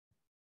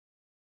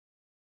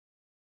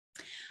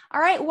All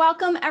right,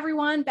 welcome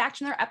everyone back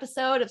to another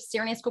episode of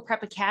CRNA School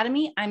Prep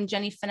Academy. I'm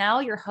Jenny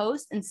Fennell, your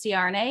host in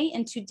CRNA,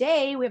 and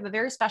today we have a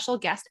very special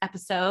guest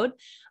episode.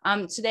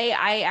 Today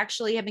I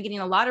actually have been getting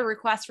a lot of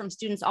requests from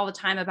students all the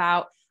time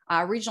about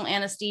regional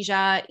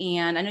anesthesia,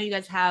 and I know you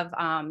guys have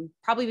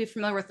probably be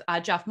familiar with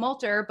Jeff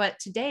Moulter, but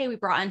today we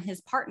brought in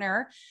his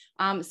partner,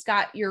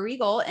 Scott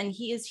Urigel, and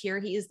he is here.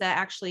 He is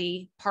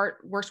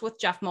works with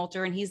Jeff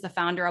Moulter, and he's the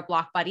founder of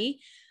Block Buddy.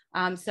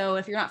 So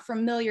if you're not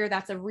familiar,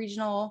 that's a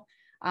regional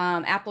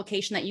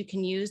application that you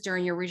can use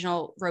during your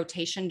regional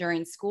rotation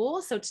during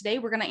school. So today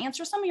we're going to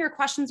answer some of your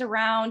questions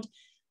around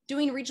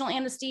doing regional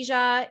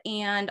anesthesia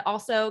and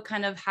also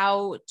kind of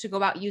how to go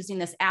about using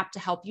this app to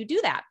help you do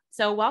that.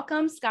 So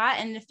welcome, Scott.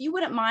 And if you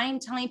wouldn't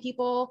mind telling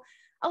people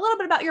a little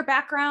bit about your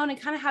background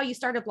and kind of how you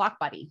started Block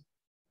Buddy.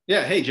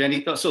 Yeah. Hey,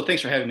 Jenny. So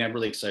thanks for having me. I'm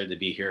really excited to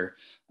be here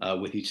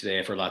with you today.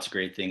 I've heard lots of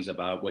great things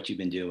about what you've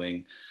been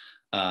doing.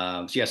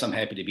 So yes, I'm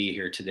happy to be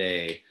here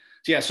today.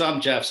 So I'm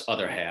Jeff's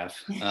other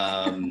half.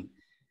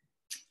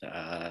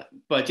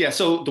 But yeah,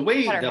 so the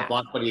way that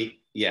Block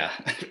Buddy, yeah,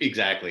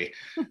 exactly.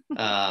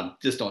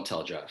 Just don't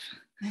tell Jeff.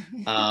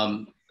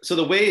 So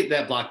the way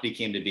that Block Buddy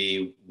came to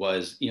be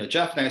was,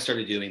 Jeff and I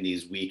started doing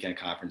these weekend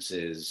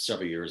conferences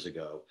several years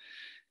ago,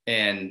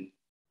 and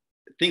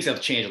things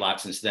have changed a lot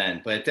since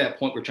then. But at that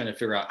point, we're trying to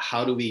figure out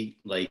how do we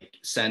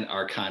send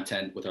our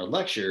content with our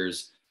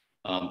lectures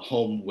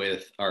home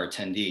with our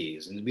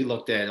attendees. And we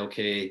looked at,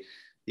 okay,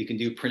 you can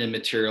do printed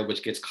material,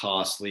 which gets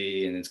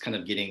costly and it's kind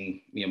of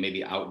getting,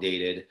 maybe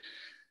outdated.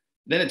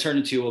 Then it turned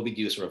into, well, we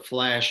do sort of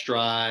flash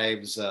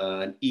drives,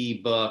 an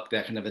ebook,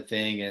 that kind of a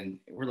thing. And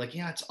we're like,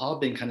 yeah, it's all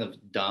been kind of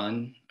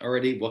done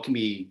already. What can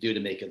we do to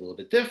make it a little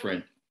bit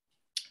different?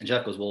 And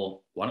Jeff goes,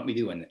 well, why don't we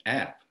do an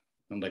app?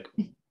 I'm like,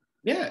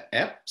 yeah,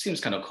 app seems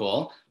kind of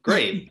cool.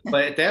 Great.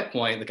 But at that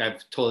point, like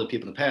I've told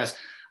people in the past,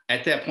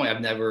 at that point, I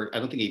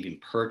don't think I even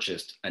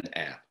purchased an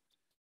app.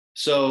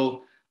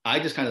 So I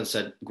just kind of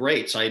said,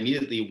 great. So I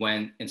immediately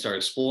went and started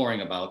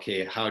exploring about,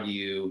 okay, how do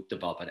you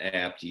develop an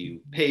app? Do you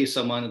pay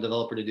someone, a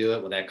developer, to do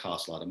it? Well, that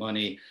costs a lot of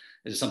money.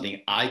 Is it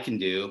something I can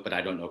do, but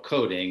I don't know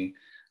coding?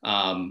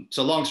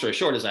 So long story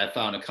short is I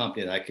found a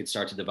company that I could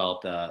start to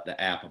develop the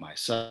app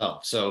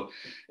myself. So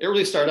it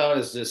really started out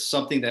as just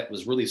something that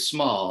was really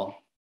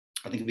small.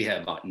 I think we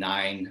had about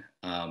 9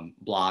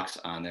 blocks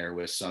on there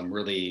with some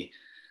really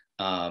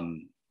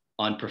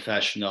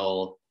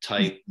unprofessional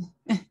type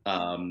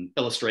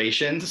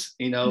illustrations,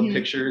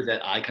 pictures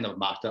that I kind of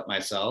mocked up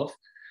myself.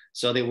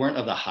 So they weren't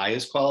of the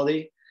highest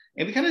quality.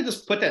 And we kind of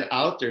just put that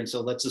out there. And so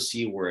let's just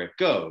see where it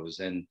goes.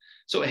 And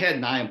so it had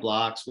 9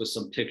 blocks with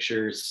some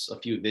pictures, a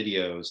few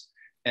videos,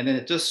 and then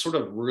it just sort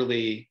of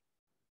really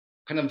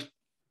kind of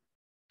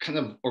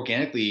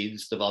organically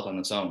just developed on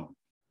its own.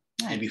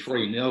 Nice. And before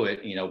you know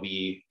it,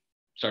 we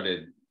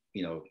started,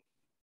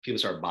 people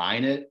started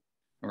buying it.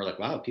 And we're like,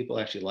 wow, people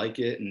actually like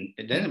it. And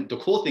then the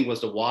cool thing was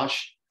to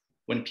watch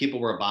when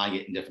people were buying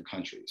it in different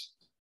countries.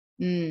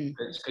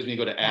 Because when you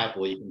go to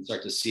Apple, you can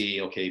start to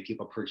see, okay,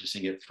 people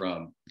purchasing it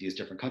from these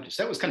different countries.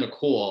 That was kind of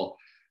cool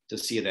to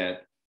see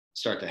that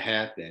start to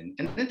happen.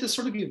 And then to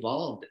sort of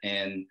evolved.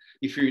 And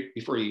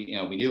before we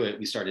knew it,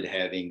 we started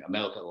having a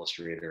medical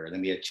illustrator. And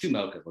then we had 2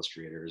 medical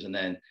illustrators. And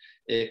then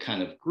it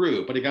kind of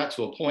grew. But it got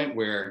to a point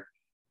where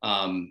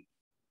I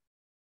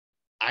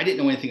didn't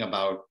know anything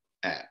about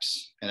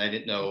apps, and I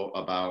didn't know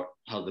about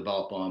how to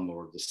develop them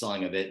or the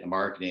selling of it and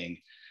marketing.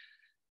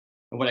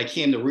 And what I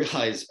came to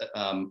realize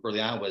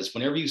early on was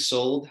whenever you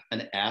sold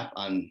an app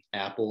on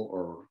Apple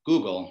or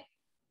Google,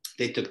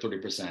 they took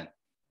 30%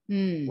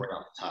 right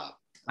off the top.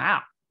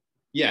 Wow.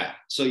 Yeah.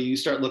 So you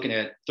start looking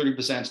at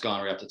 30% is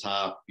gone right off the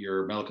top.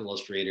 Your medical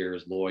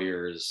illustrators,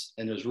 lawyers,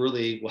 and there's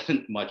really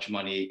wasn't much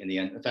money in the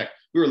end. In fact,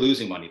 we were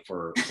losing money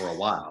for a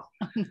while.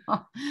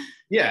 No.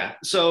 Yeah.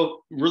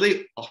 So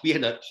really, we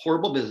had a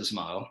horrible business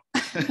model.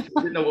 We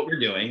didn't know what we were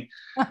doing.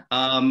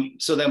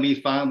 So then we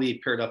finally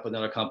paired up with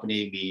another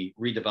company. We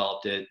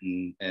redeveloped it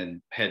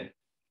and had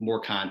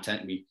more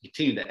content. We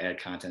continued to add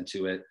content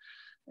to it.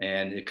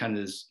 And it kind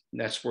of is,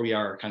 that's where we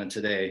are kind of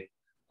today.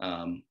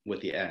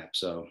 With the app.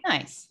 So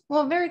nice.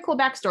 Well, very cool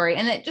backstory.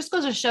 And it just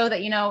goes to show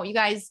that, you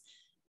guys,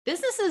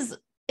 business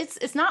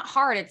it's not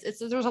hard.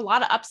 There's a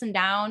lot of ups and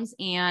downs.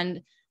 And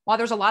while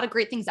there's a lot of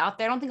great things out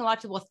there, I don't think a lot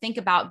of people think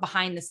about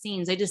behind the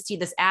scenes. They just see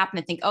this app and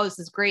they think, oh, this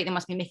is great. They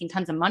must be making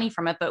tons of money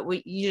from it. But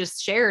what you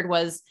just shared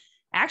was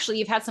actually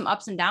you've had some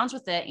ups and downs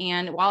with it.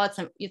 And while it's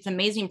an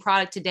amazing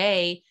product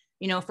today,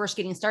 first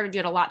getting started, you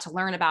had a lot to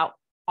learn about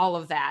all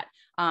of that.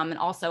 And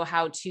also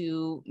how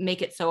to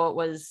make it so it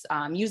was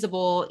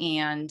usable.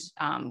 And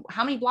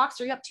how many blocks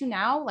are you up to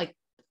now? Like,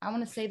 I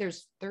want to say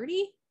there's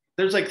 30?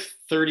 There's like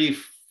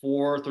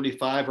 34,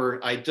 35,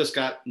 or I just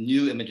got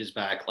new images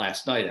back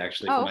last night,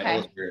 actually, for my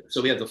illustrator.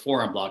 So we have the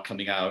forum block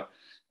coming out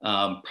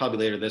probably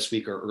later this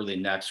week or early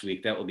next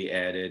week. That will be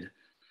added.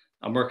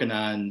 I'm working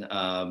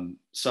on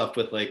stuff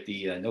with like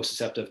the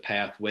nociceptive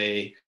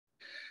pathway.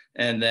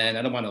 And then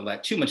I don't want to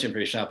let too much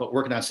information out, but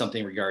working on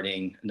something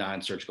regarding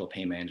non-surgical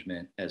pain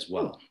management as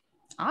well.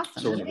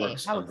 Awesome. So we're in the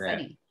works of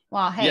that.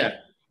 Well, hey,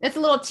 It's a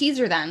little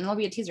teaser then. It'll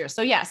be a teaser.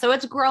 So yeah, so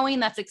it's growing.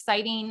 That's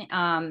exciting.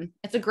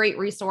 It's a great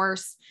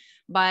resource.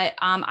 But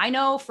I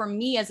know for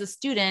me as a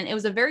student, it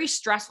was a very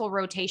stressful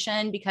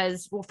rotation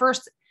because, well,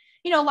 first,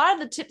 a lot of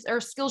the tips or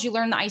skills you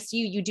learn in the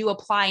ICU, you do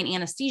apply in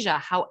anesthesia.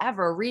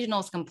 However, regional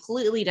is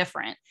completely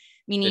different,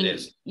 meaning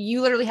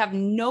you literally have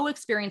no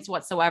experience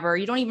whatsoever.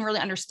 You don't even really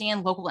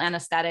understand local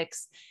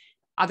anesthetics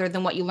other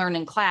than what you learned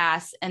in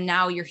class. And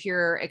now you're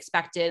here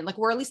expected, like,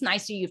 where at least in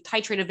ICU, you've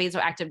titrated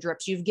vasoactive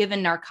drips, you've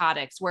given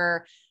narcotics,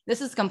 where this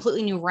is a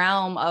completely new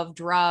realm of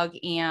drug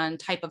and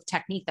type of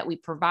technique that we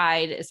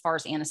provide as far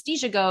as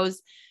anesthesia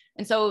goes.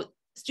 And so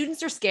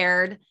students are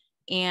scared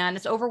and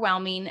it's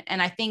overwhelming.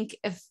 And I think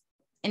if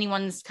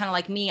anyone's kind of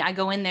like me, I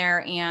go in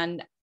there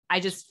and I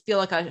just feel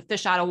like a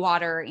fish out of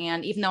water.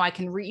 And even though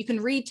you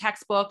can read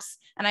textbooks,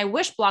 and I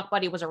wish Block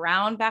Buddy was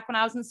around back when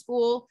I was in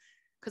school,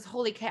 because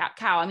holy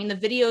cow, I mean, the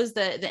videos,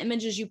 the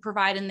images you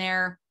provide in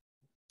there,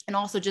 and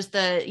also just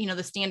the,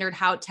 the standard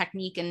how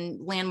technique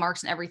and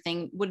landmarks and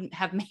everything would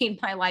have made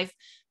my life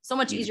so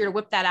much easier to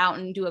whip that out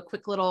and do a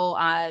quick little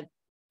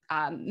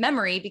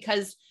memory,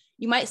 because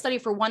you might study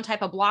for one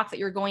type of block that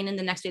you're going in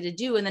the next day to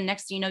do. And the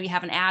next thing you know, you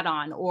have an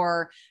add-on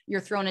or you're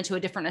thrown into a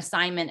different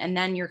assignment. And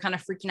then you're kind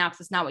of freaking out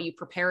because it's not what you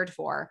prepared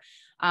for.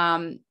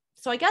 So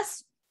I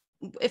guess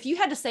if you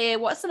had to say,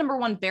 what's the number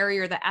one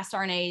barrier that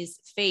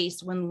SRNAs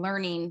face when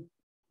learning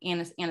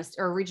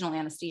or regional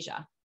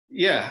anesthesia?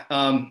 Yeah.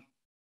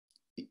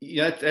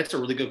 That's a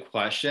really good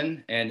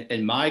question. And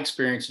in my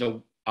experience,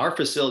 our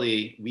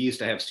facility, we used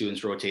to have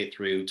students rotate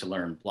through to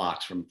learn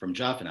blocks from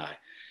Jeff and I.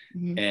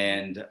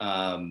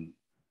 And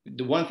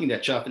the one thing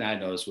that Jeff and I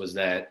noticed was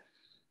that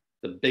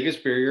the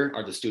biggest barrier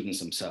are the students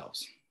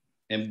themselves.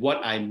 And what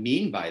I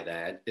mean by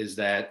that is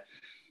that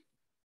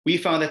we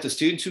found that the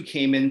students who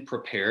came in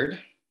prepared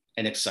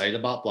and excited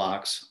about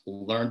blocks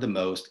learned the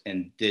most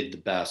and did the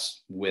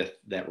best with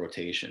that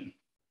rotation.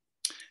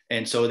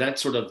 And so that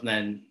sort of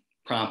then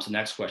prompts the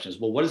next question is,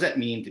 well, what does that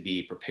mean to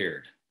be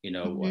prepared?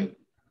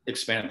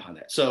 Expand upon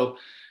that. So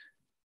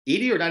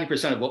 80 or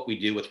 90% of what we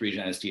do with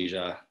regional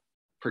anesthesia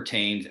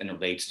pertains and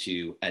relates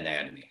to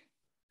anatomy.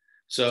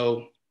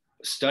 So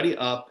study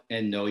up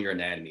and know your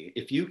anatomy.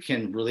 If you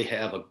can really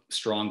have a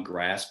strong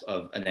grasp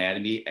of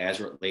anatomy as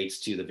it relates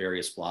to the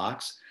various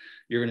blocks,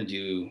 you're going to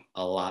do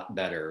a lot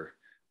better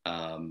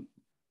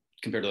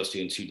compared to those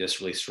students who just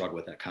really struggle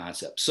with that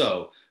concept.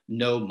 So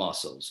no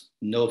muscles,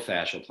 no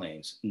fascial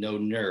planes, no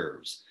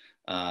nerves,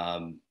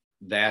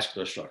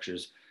 vascular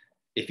structures.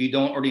 If you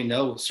don't already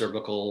know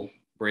cervical,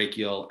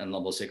 brachial, and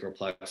lumbosacral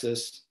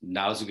plexus,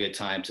 now's a good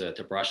time to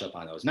brush up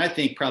on those. And I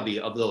think probably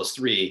of those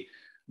three,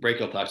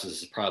 brachial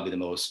plexus is probably the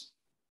most,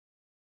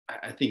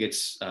 I think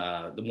it's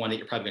the one that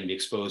you're probably going to be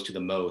exposed to the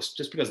most,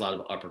 just because a lot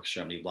of upper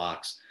extremity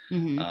blocks.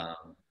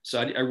 So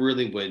I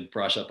really would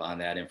brush up on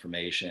that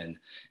information.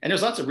 And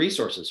there's lots of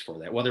resources for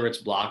that, whether it's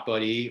Block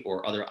Buddy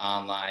or other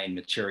online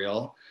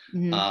material.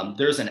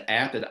 There's an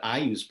app that I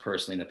used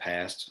personally in the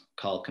past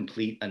called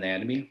Complete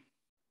Anatomy.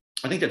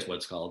 I think that's what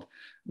it's called.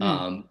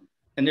 And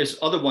there's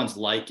other ones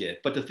like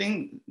it. But the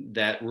thing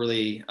that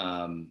really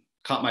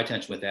caught my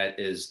attention with that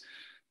is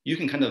you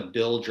can kind of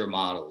build your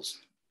models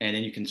and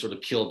then you can sort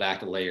of peel back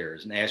the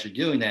layers. And as you're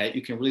doing that,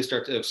 you can really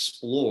start to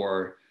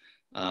explore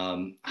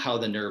how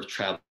the nerves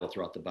travel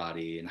throughout the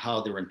body and how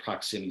they're in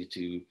proximity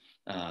to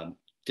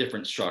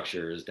different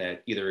structures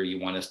that either you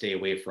want to stay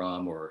away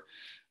from or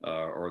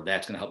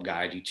that's going to help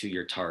guide you to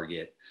your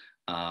target.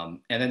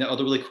 And then the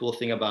other really cool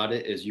thing about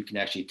it is you can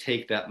actually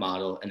take that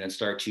model and then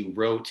start to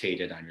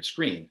rotate it on your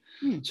screen.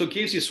 So it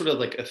gives you sort of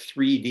like a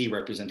 3D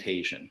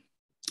representation.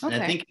 And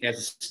I think as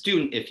a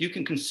student, if you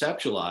can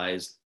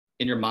conceptualize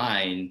in your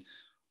mind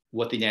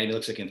what the anatomy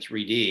looks like in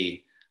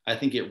 3D, I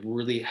think it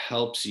really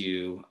helps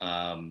you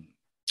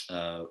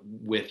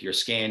with your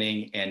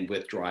scanning and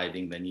with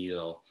driving the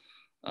needle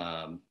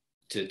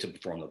to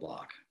perform the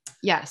block.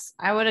 Yes,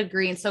 I would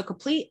agree. And so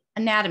complete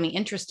anatomy,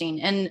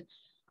 interesting. And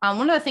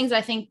one of the things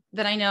I think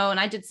that I know, and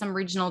I did some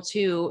regional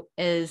too,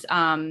 is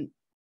when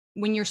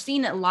you're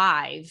seeing it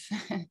live,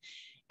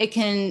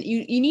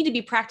 you need to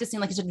be practicing,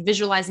 like you said,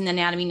 visualizing the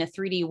anatomy in a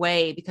 3D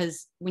way,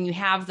 because when you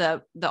have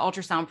the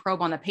ultrasound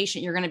probe on the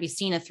patient, you're going to be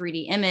seeing a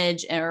 3D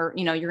image, or,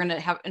 you're going to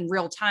have in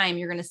real time,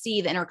 you're going to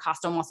see the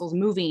intercostal muscles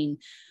moving.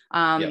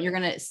 You're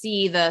going to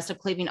see the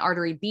subclavian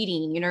artery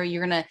beating,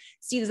 you're going to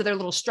see these other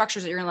little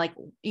structures that you're going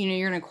to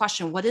you're going to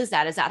question, what is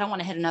that? I don't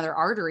want to hit another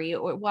artery,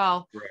 or,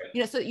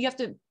 so you have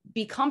to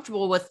be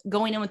comfortable with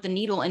going in with the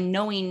needle and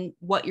knowing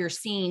what you're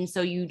seeing.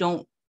 So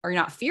you're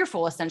not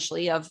fearful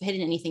essentially of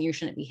hitting anything you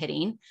shouldn't be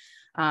hitting.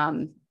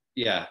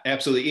 Yeah,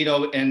 absolutely.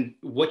 And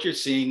what you're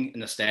seeing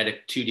in a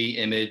static 2D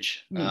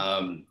image,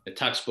 a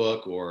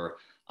textbook or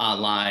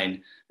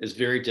online is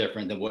very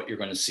different than what you're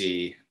going to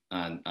see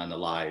on the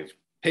live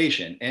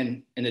patient.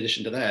 And in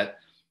addition to that,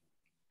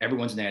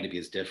 everyone's anatomy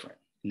is different.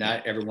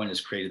 Not everyone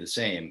is created the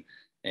same.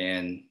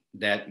 And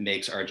that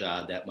makes our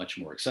job that much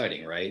more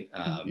exciting, right?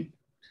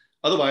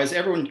 Otherwise,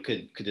 everyone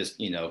could just,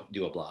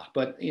 do a block.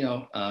 But,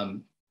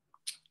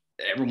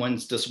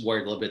 everyone's just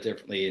wired a little bit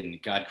differently,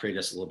 and God created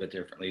us a little bit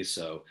differently.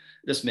 So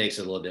this makes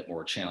it a little bit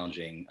more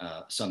challenging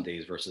some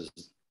days versus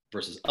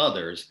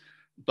others.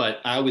 But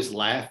I always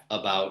laugh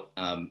about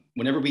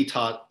whenever we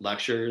taught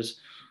lectures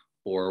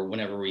or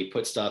whenever we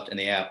put stuff in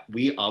the app,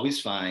 we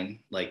always find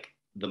like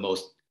the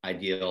most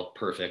ideal,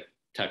 perfect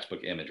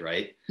textbook image,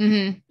 right?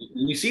 Mm-hmm.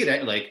 You see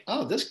that, like,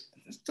 oh, this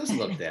doesn't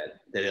look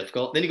that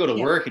difficult. Then you go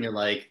to work and you're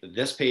like,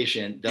 this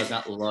patient does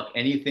not look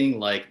anything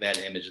like that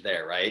image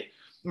there, right?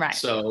 Right.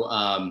 So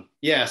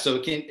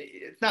so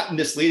it's not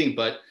misleading,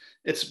 but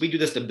we do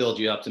this to build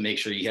you up to make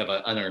sure you have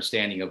an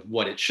understanding of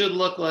what it should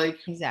look like.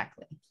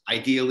 Exactly.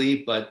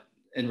 Ideally, but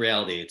in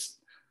reality,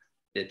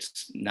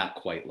 it's not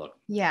quite look.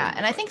 Yeah.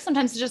 And I think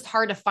sometimes it's just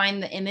hard to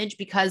find the image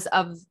because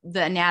of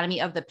the anatomy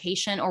of the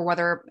patient, or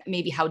whether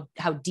maybe how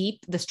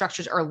deep the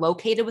structures are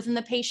located within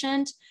the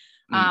patient.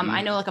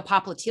 I know like a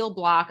popliteal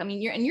block, I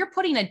mean, you're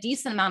putting a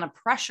decent amount of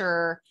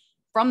pressure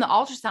from the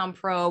ultrasound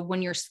probe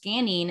when you're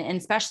scanning, and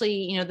especially,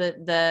 you know,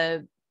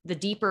 the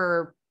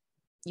deeper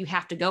you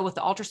have to go with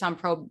the ultrasound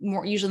probe,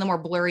 usually the more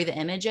blurry the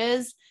image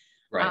is,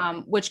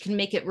 right. Which can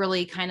make it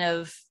really kind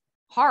of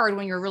hard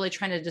when you're really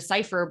trying to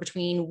decipher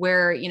between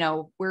where, you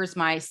know, where's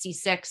my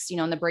C6, you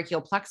know, in the brachial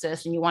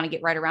plexus, and you want to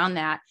get right around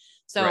that.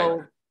 So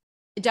right.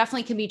 It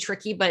definitely can be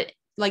tricky, but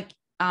like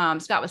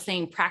Scott was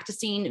saying,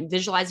 practicing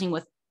visualizing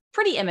with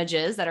pretty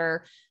images that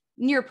are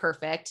near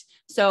perfect.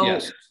 So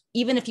yes.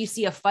 Even if you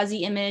see a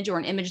fuzzy image or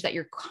an image that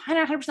you're kind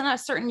of 100%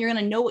 not certain, you're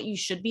going to know what you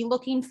should be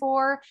looking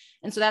for.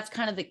 And so that's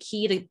kind of the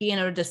key to being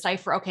able to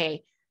decipher,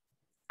 okay,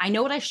 I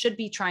know what I should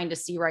be trying to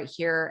see right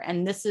here.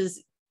 And this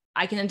is,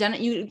 I can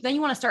identify you. Then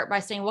you want to start by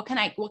saying, what can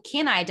I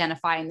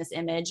identify in this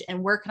image,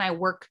 and where can I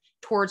work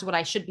towards what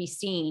I should be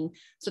seeing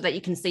so that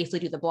you can safely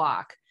do the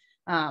block?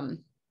 There's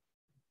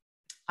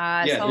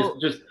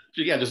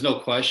no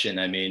question.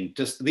 I mean,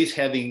 just at least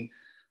having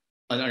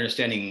an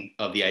understanding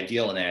of the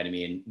ideal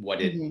anatomy and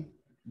what it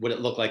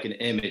looked like in an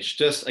image,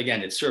 just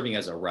again, it's serving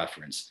as a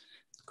reference.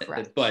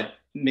 Correct. But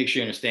make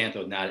sure you understand,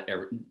 though,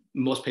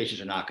 most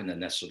patients are not going to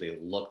necessarily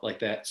look like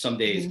that. Some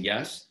days,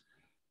 yes,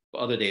 but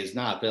other days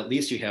not. But at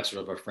least you have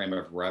sort of a frame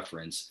of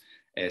reference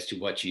as to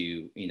what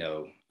you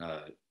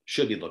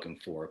should be looking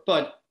for.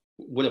 But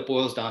what it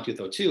boils down to,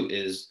 though, too,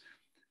 is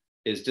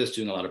just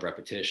doing a lot of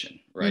repetition,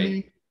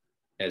 right?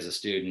 As a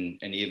student,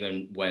 and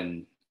even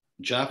when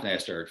Jeff and I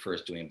started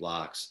first doing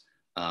blocks,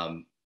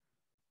 kind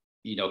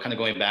of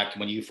going back to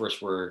when you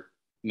first were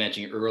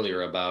mentioning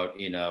earlier about,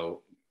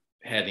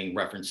 having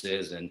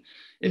references and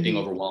it being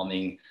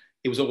overwhelming.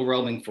 It was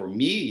overwhelming for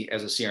me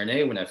as a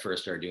CRNA when I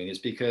first started doing this,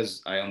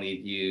 because I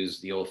only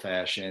used the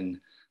old-fashioned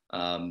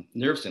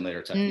nerve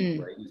stimulator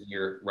technique, right? Using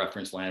your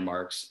reference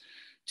landmarks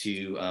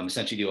to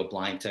essentially do a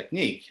blind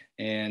technique.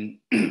 And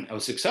I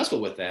was successful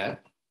with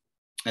that.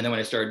 And then when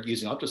I started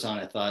using ultrasound,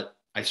 I thought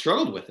I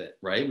struggled with it,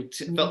 right? It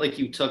felt like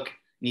you took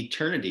an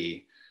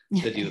eternity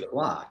to do the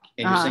block.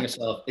 And you're saying to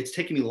yourself, it's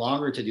taking me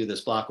longer to do this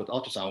block with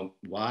ultrasound.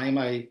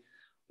 Why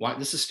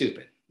this is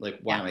stupid. Like,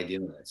 why am I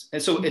doing this?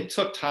 And so it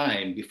took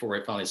time before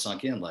it finally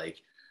sunk in, like,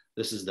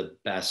 this is the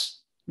best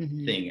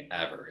thing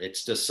ever.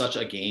 It's just such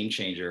a game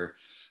changer,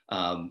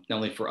 not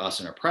only for us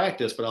in our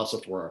practice, but also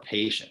for our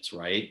patients,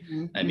 right?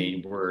 I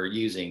mean, we're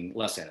using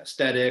less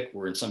anesthetic.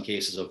 We're in some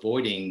cases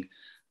avoiding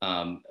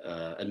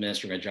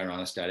administering a general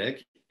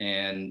anesthetic,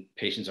 and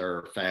patients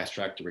are fast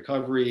tracked to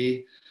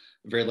recovery,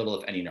 very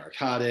little, if any,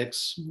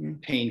 narcotics,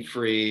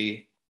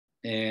 pain-free,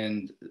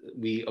 and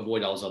we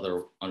avoid all those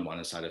other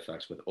unwanted side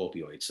effects with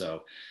opioids.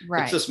 So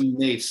it's just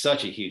made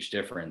such a huge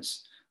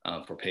difference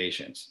for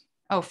patients.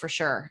 Oh, for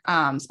sure.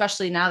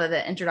 Especially now that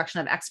the introduction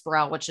of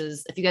Exparel, which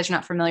is, if you guys are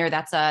not familiar,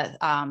 that's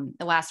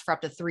it lasts for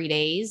up to 3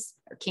 days,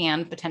 or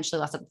can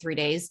potentially last up to 3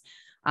 days.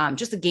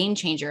 Just a game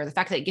changer. The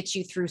fact that it gets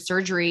you through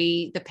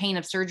surgery, the pain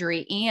of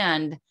surgery,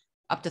 and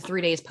up to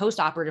 3 days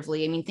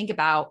post-operatively. I mean, think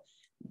about,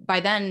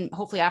 by then,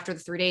 hopefully after the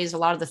 3 days, a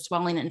lot of the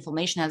swelling and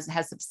inflammation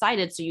has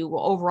subsided. So you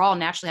will overall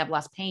naturally have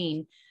less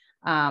pain.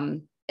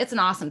 It's an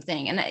awesome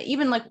thing. And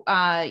even like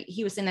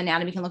he was saying, the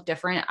anatomy can look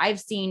different. I've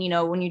seen,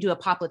 when you do a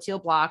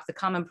popliteal block, the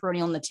common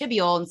peroneal and the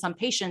tibial, in some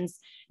patients,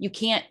 you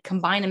can't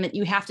combine them.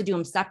 You have to do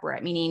them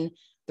separate, meaning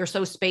they're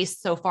so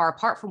spaced so far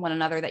apart from one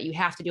another that you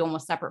have to do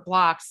almost separate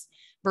blocks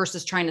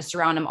versus trying to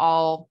surround them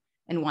all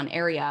in one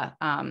area.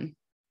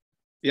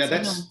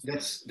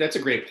 That's a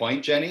great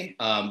point, Jenny.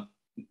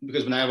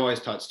 Because when I've always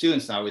taught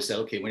students, I always say,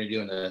 okay, when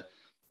you're doing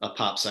a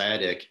pop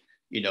sciatic,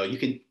 you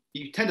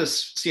tend to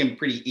see them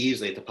pretty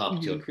easily at the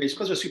popliteal crease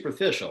because they're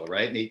superficial,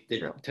 right? And they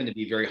tend to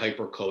be very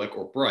hypercoic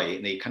or bright,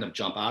 and they kind of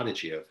jump out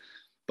at you.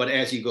 But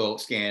as you go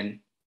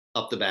scan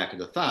up the back of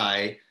the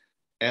thigh,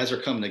 as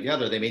they're coming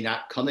together, they may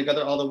not come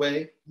together all the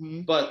way,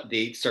 but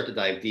they start to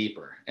dive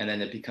deeper, and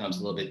then it becomes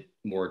a little bit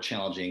more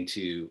challenging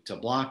to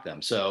block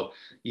them. So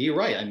you're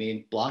right. I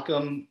mean, block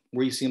them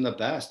where you see them the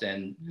best,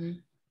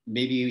 and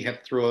maybe you have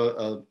to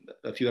throw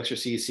a few extra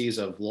cc's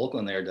of local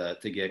in there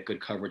to get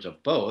good coverage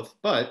of both,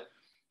 but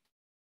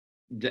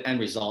the end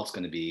result's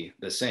going to be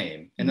the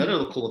same. And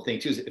another cool thing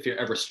too is if you're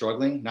ever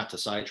struggling, not to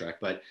sidetrack,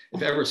 but if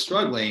you're ever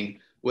struggling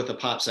with a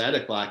pop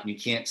sciatic block and you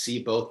can't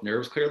see both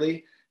nerves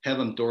clearly, have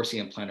them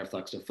dorsi and plantar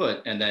flex the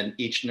foot, and then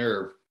each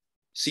nerve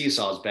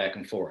seesaws back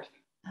and forth.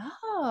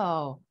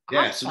 Oh,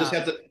 yeah. awesome.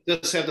 So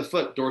just have the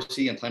foot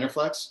dorsi and plantar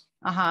flex.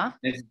 Uh-huh.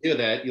 And if you do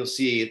that, you'll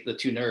see the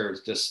two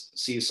nerves just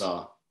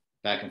seesaw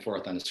back and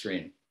forth on the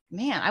screen.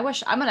 Man, I'm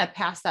going to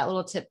pass that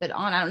little tidbit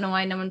on. I don't know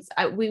why no one's,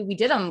 we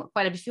did them,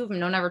 quite a few of them.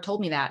 No one ever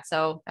told me that.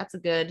 So that's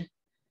I'm going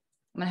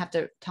to have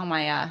to tell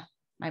my,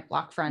 my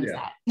block friends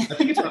that. I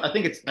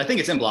think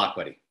it's in Block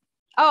Buddy.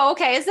 Oh,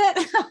 okay. Is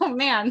it? Oh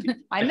man,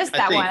 I missed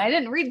that one. I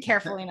didn't read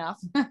carefully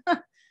enough.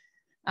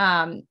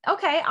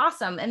 Okay,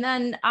 awesome. And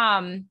then,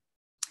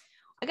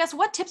 I guess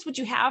what tips would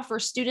you have for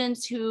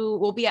students who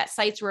will be at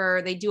sites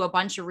where they do a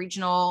bunch of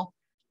regional,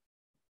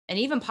 and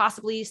even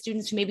possibly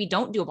students who maybe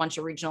don't do a bunch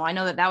of regional? I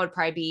know that would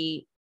probably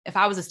be, if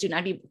I was a student,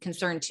 I'd be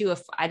concerned too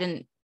if I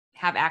didn't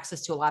have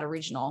access to a lot of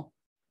regional.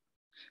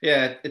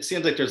 Yeah, it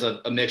seems like there's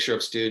a mixture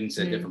of students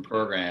at different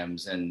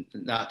programs, and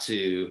not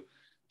to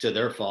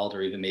their fault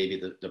or even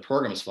maybe the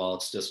program's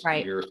fault. It's just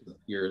right.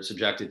 You're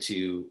subjected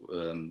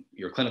to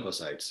your clinical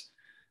sites.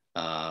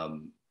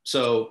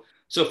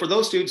 So for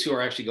those students who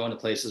are actually going to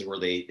places where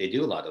they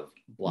do a lot of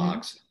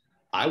blocks,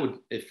 I would,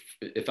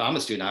 if I'm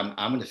a student,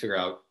 I'm going to figure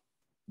out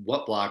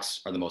what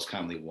blocks are the most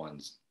commonly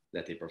ones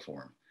that they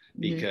perform,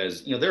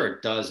 because there are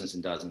dozens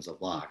and dozens of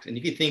blocks, and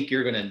if you think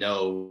you're going to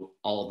know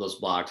all of those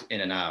blocks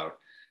in and out,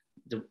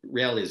 the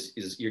reality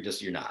is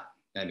you're not.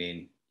 I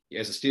mean,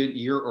 as a student,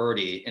 you're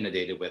already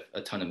inundated with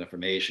a ton of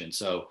information.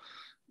 So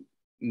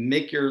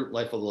make your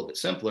life a little bit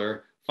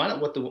simpler. Find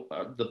out what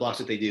the blocks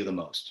that they do the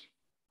most,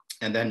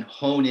 and then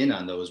hone in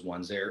on those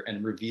ones there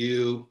and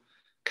review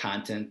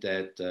content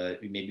that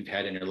maybe you've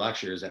had in your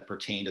lectures that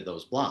pertain to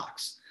those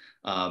blocks.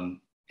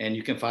 And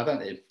you can find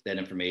out that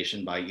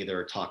information by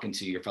either talking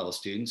to your fellow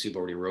students who've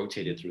already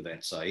rotated through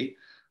that site,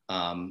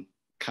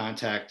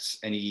 contact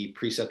any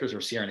preceptors or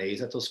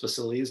CRNAs at those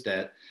facilities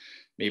that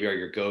maybe are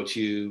your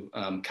go-to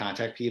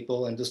contact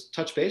people, and just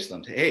touch base with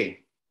them. Say,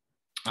 hey,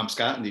 I'm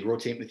Scott, and be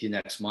rotating with you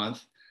next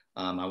month.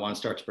 I want to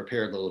start to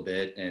prepare a little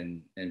bit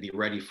and be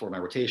ready for my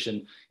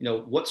rotation.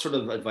 What sort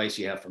of advice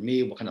you have for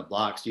me? What kind of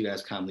blocks do you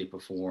guys commonly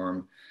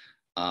perform?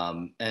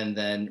 And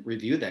then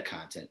review that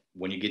content.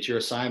 When you get your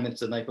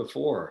assignments the night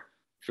before,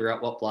 figure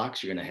out what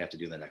blocks you're going to have to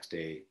do the next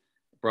day.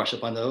 Brush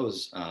up on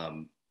those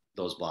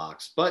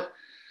blocks. But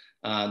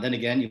then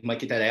again, you might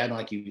get that add-on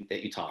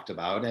that you talked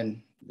about,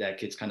 and that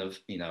gets kind of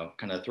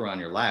thrown on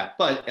your lap.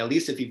 But at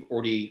least if you've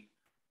already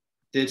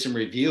did some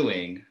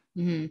reviewing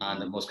on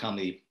the most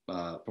commonly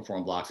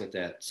performed blocks at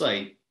that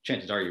site,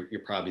 chances are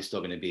you're probably still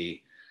going to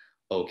be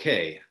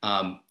okay.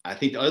 I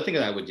think the other thing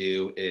that I would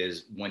do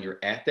is, when you're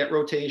at that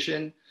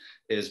rotation,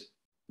 is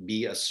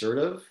be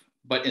assertive,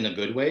 but in a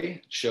good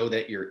way. Show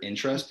that you're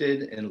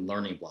interested in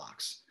learning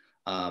blocks.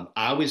 I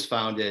always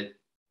found it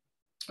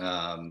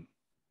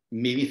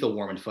made me feel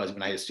warm and fuzzy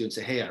when I had students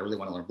say, hey, I really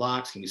want to learn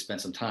blocks. Can we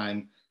spend some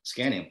time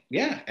scanning?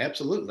 Yeah,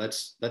 absolutely.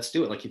 Let's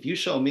do it. Like, if you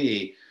show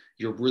me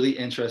you're really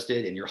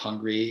interested and you're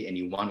hungry and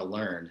you want to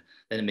learn,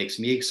 then it makes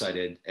me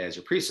excited as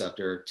your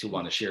preceptor to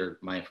want to share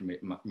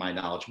my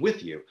knowledge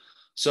with you.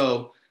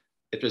 So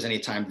if there's any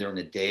time during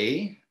the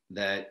day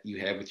that you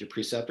have with your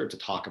preceptor to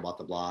talk about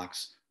the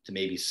blocks, to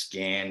maybe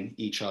scan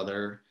each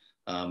other,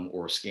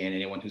 or scan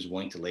anyone who's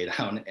willing to lay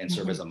down and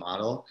serve as a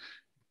model,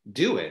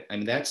 do it. I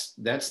mean, that's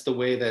the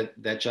way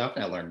that Jeff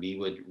and I learned. We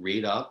would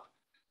read up,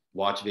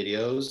 watch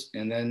videos,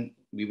 and then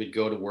we would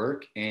go to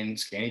work and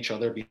scan each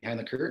other behind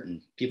the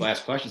curtain. People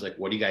ask questions like,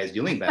 what are you guys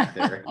doing back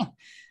there?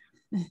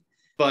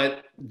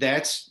 But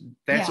that's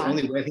the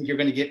only way I think you're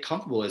going to get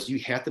comfortable, is you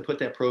have to put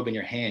that probe in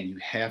your hand. You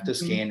have to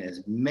scan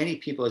as many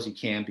people as you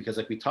can, because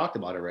like we talked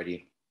about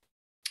already,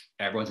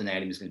 everyone's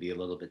anatomy is going to be a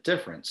little bit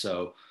different.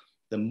 So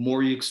the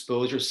more you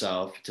expose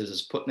yourself to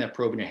just putting that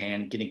probe in your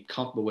hand, getting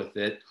comfortable with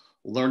it,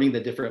 learning the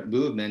different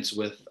movements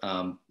with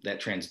that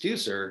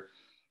transducer,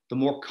 the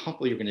more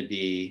comfortable you're going to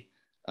be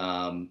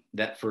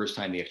that first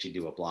time you actually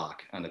do a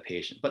block on the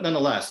patient. But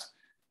nonetheless,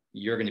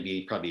 you're going to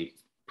be probably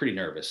pretty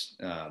nervous.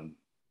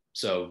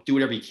 So do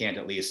whatever you can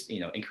to at least,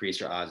 increase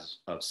your odds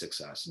of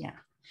success. Yeah,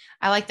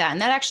 I like that. And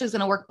that actually is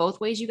going to work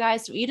both ways, you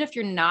guys. So even if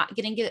you're not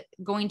going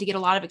to get a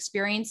lot of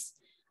experience,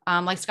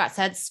 like Scott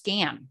said,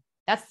 scan.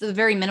 That's the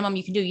very minimum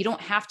you can do. You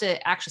don't have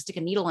to actually stick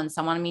a needle in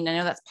someone. I mean, I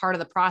know that's part of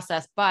the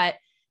process, but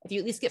if you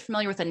at least get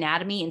familiar with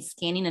anatomy and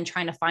scanning and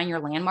trying to find your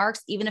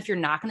landmarks, even if you're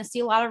not going to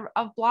see a lot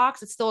of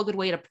blocks, it's still a good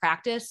way to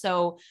practice.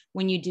 So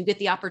when you do get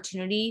the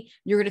opportunity,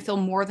 you're going to feel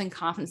more than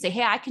confident, say,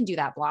 hey, I can do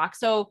that block.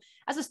 So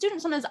as a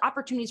student, sometimes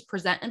opportunities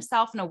present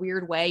themselves in a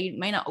weird way. You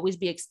may not always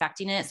be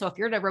expecting it. So if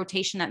you're at a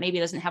rotation that maybe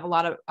doesn't have a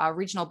lot of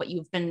regional, but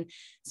you've been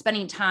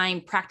spending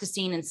time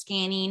practicing and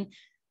scanning,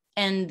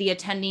 and the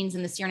attendings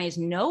and the CRNAs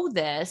know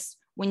this,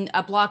 when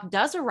a block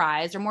does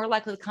arise, they're more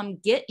likely to come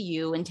get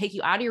you and take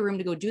you out of your room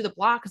to go do the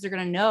block, because they're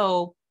going to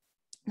know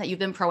that you've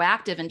been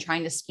proactive in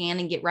trying to scan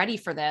and get ready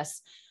for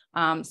this.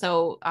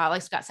 So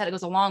like Scott said, it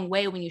goes a long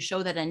way when you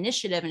show that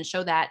initiative and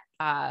show that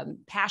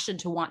passion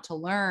to want to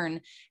learn.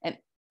 It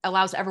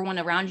allows everyone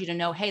around you to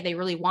know, hey, they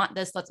really want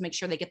this. Let's make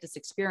sure they get this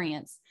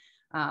experience.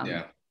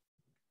 Yeah.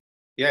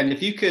 Yeah, and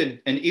if you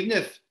could, and even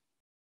if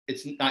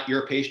it's not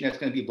your patient that's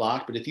going to be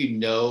blocked, but if you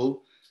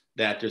know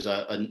that there's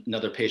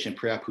another patient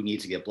pre-op who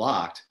needs to get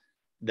blocked,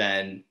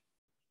 then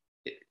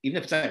even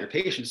if it's not your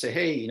patient, say,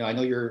 hey, I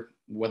know you're,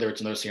 whether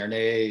it's another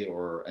CRNA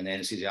or an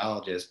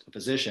anesthesiologist, a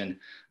physician,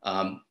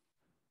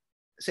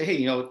 say,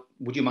 hey,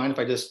 would you mind if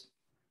I just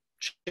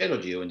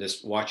shadowed you and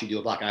just watch you do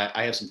a block?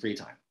 I have some free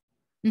time.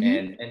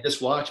 Mm-hmm. and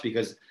just watch,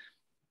 because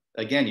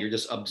again, you're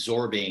just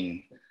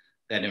absorbing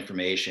that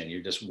information.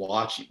 You're just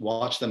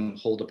watch them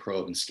hold a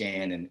probe and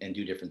scan and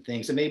do different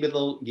things. And maybe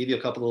they'll give you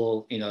a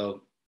couple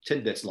little,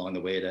 tidbits along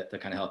the way to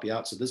kind of help you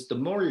out. So the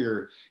more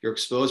you're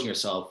exposing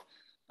yourself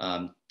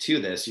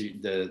to this,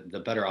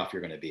 the better off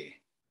you're going to be.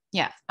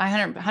 Yeah,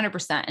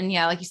 100%. And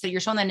yeah, like you said,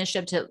 you're showing the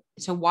initiative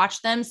to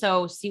watch them.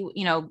 So see,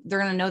 they're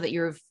going to know that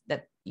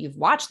you've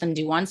watched them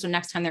do one. So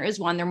next time there is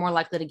one, they're more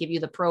likely to give you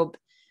the probe,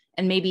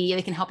 and maybe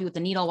they can help you with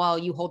the needle while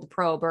you hold the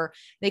probe, or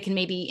they can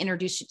maybe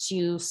introduce it to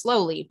you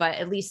slowly, but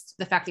at least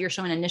the fact that you're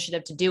showing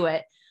initiative to do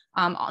it.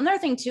 Another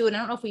thing too, and I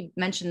don't know if we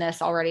mentioned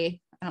this already,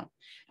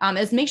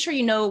 is make sure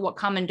you know what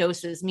common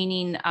doses,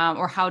 meaning,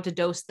 or how to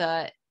dose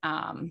the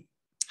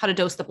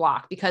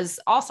block, because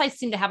all sites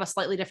seem to have a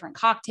slightly different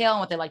cocktail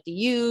and what they like to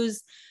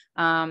use.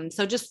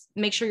 So just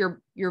make sure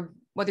you're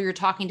whether you're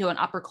talking to an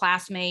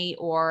upperclassmate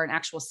or an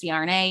actual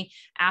CRNA,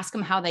 ask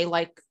them how they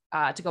like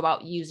to go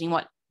about using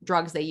what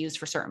drugs they use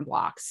for certain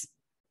blocks.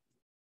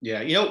 Yeah,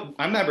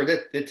 I remember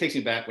that it takes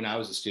me back when I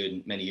was a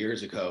student many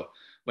years ago.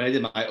 When I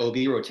did my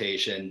OB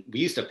rotation, we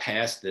used to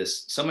pass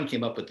this. Someone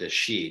came up with this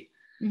sheet,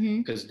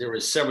 because there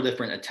was several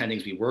different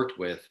attendings we worked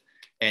with,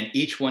 and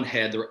each one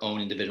had their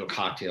own individual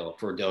cocktail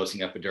for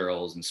dosing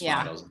epidurals and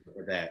spinals and stuff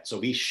like that. So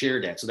we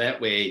shared that. So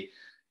that way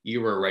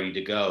you were ready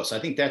to go. So I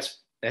think that's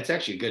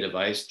actually good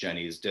advice,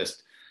 Jenny, is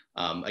just,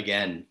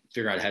 again,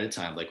 figure out ahead of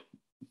time, like,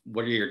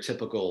 what are your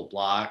typical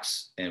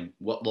blocks and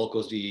what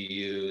locals do you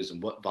use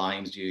and what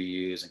volumes do you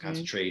use and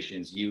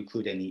concentrations? You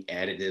include any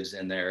additives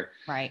in there.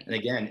 Right. And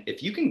again,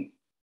 if you can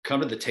come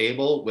to the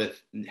table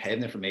with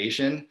head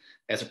information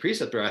as a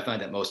preceptor, I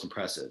find that most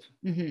impressive,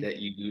 that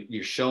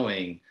you're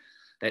showing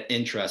that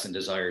interest and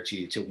desire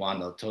to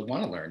want to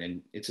learn.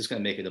 And it's just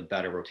going to make it a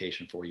better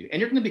rotation for you. And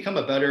you're going to become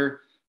a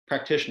better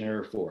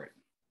practitioner for it.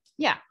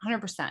 Yeah,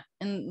 100%.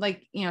 And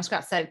like,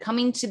 Scott said,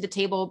 coming to the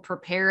table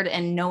prepared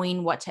and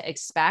knowing what to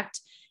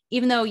expect,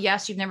 even though,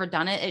 yes, you've never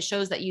done it, it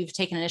shows that you've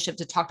taken initiative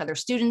to talk to other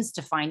students,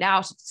 to find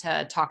out,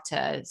 to talk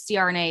to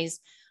CRNAs.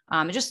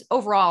 It just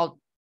overall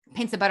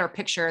paints a better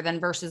picture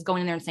than versus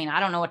going in there and saying, I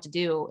don't know what to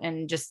do,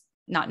 and just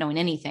not knowing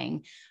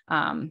anything.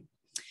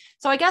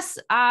 So I guess,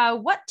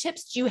 what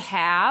tips do you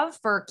have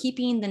for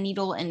keeping the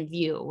needle in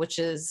view, which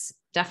is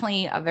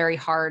definitely a very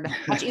hard,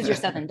 much easier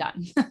said than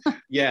done.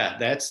 Yeah,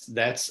 that's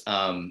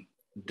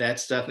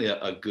definitely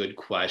a good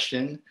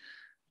question.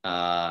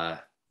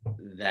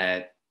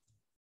 That,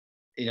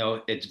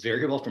 it's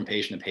variable from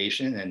patient to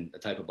patient and the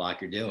type of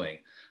block you're doing.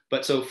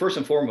 But so first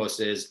and foremost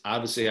is,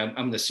 obviously, I'm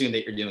going to assume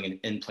that you're doing an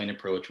in-plane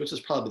approach, which is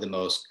probably the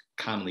most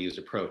commonly used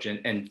approach.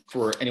 And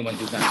for anyone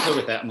who's not familiar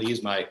with that, I'm going to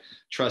use my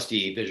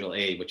trusty visual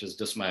aid, which is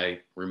just my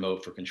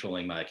remote for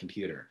controlling my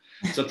computer.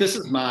 So if this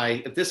is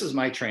my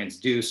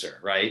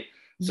transducer, right?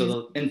 So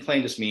the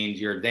in-plane just means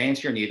you're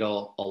advancing your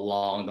needle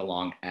along the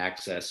long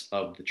axis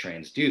of the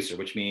transducer,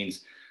 which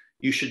means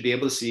you should be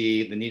able to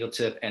see the needle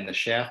tip and the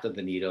shaft of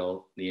the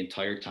needle the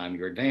entire time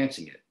you're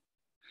advancing it.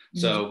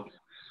 So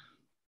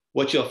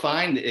what you'll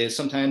find is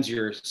sometimes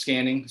you're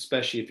scanning,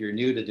 especially if you're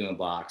new to doing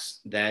blocks,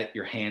 that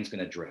your hand's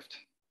going to drift.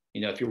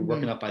 If you're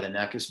working up by the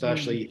neck,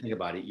 especially, you think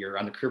about it, you're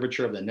on the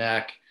curvature of the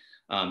neck,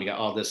 you got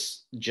all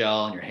this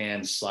gel and your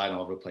hands sliding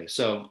all over the place.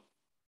 So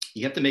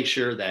you have to make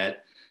sure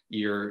that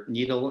your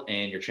needle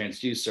and your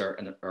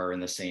transducer are in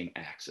the same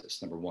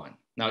axis, number one.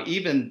 Now,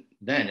 even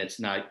then, it's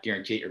not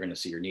guaranteed you're going to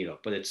see your needle,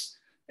 but it's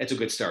a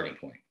good starting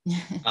point.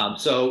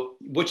 So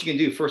what you can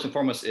do first and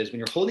foremost is, when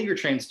you're holding your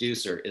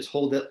transducer, is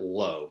hold it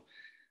low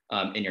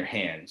in your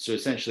hand. So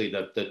essentially,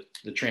 the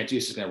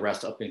transducer is going to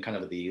rest up in kind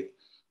of the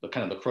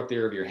crook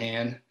there of your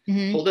hand.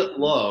 Hold it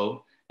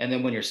low, and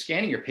then when you're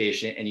scanning your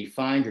patient and you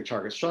find your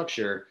target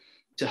structure,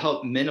 to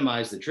help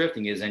minimize the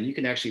drifting is, and you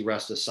can actually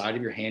rest the side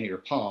of your hand or your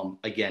palm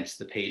against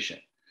the patient.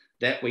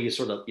 That way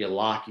you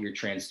lock your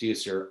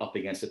transducer up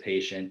against the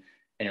patient,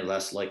 and you're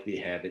less likely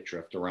to have it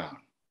drift around.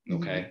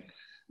 Okay.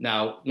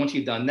 Now, once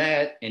you've done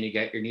that and you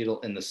get your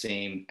needle in the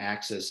same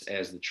axis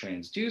as the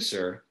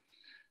transducer,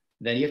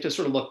 then you have to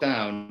sort of look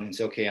down and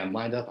say, okay, I'm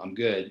lined up, I'm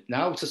good.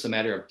 Now it's just a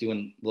matter of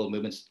doing little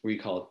movements where you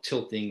call it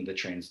tilting the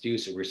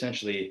transducer, where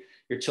essentially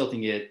you're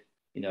tilting it,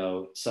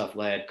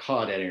 cephalad,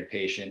 caught at your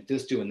patient,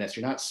 just doing this.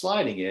 You're not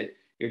sliding it,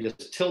 you're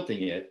just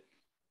tilting it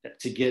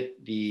to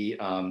get the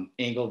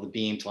angle of the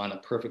beam to line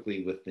up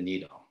perfectly with the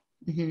needle.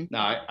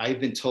 Now, I've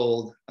been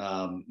told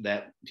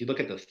that if you look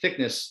at the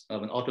thickness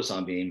of an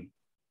ultrasound beam,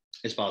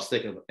 it's about as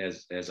thick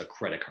as a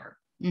credit card.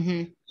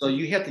 So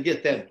you have to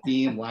get that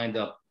beam lined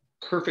up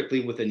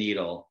perfectly with the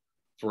needle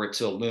for it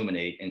to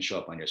illuminate and show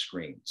up on your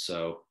screen.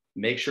 So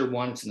make sure,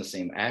 one, it's in the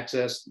same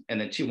axis, and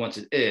then two, once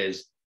it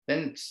is,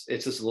 then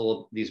it's just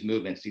these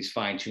movements, these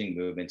fine tuning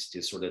movements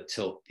to sort of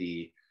tilt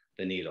the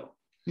needle.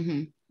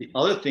 Mm-hmm. The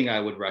other thing I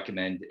would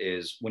recommend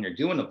is when you're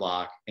doing the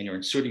block and you're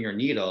inserting your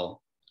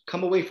needle,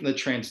 come away from the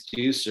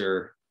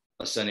transducer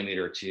a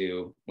centimeter or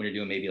two when you're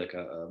doing maybe like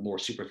a more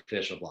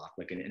superficial block,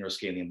 like an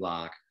interscalene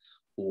block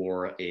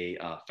or a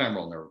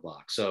femoral nerve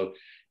block. So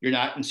you're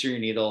not inserting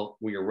your needle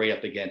where you're right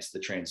up against the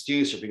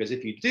transducer, because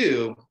if you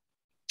do,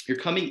 you're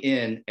coming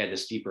in at a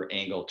steeper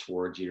angle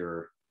towards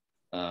your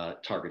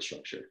target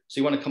structure. So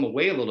you want to come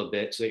away a little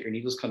bit so that your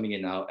needle's coming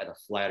in now at a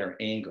flatter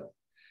angle.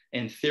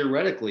 And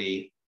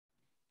theoretically,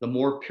 the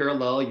more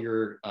parallel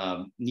your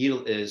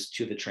needle is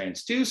to the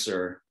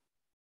transducer,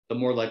 the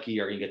more likely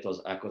you are going to get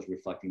those echoes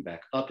reflecting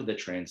back up to the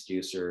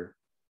transducer,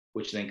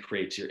 which then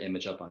creates your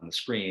image up on the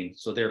screen.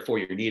 So therefore,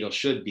 your needle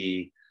should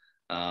be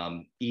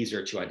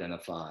easier to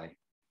identify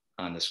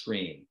on the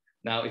screen.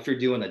 Now, if you're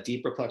doing a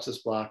deeper plexus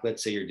block,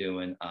 let's say you're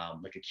doing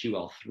like a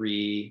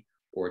QL3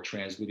 or a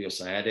transgluteal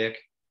sciatic,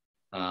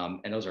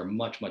 and those are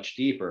much, much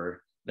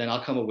deeper, then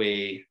I'll come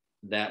away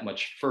that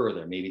much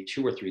further, maybe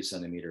 2 or 3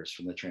 centimeters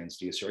from the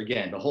transducer.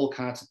 Again, the whole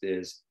concept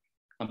is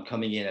I'm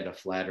coming in at a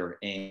flatter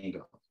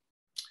angle.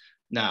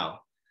 Now,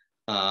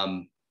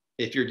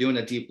 if you're doing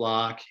a deep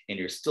block and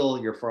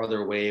you're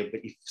farther away,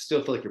 but you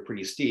still feel like you're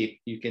pretty steep,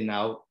 you can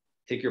now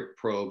take your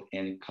probe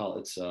and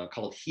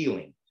called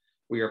healing,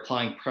 where you're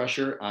applying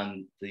pressure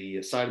on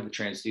the side of the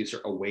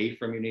transducer away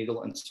from your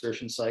needle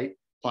insertion site,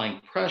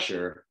 applying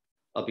pressure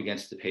up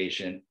against the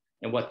patient.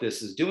 And what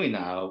this is doing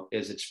now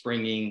is it's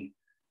bringing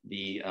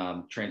the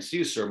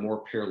transducer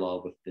more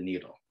parallel with the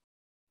needle.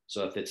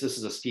 So if this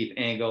is a steep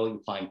angle, you're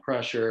applying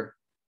pressure,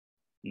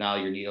 now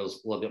your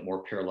needle's a little bit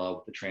more parallel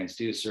with the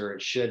transducer.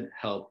 It should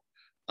help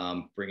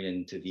bring it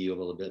into view a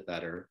little bit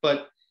better.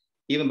 But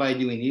even by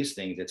doing these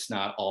things, it's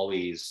not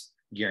always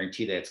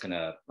guaranteed that it's going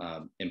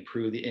to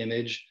improve the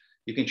image.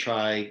 You can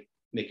try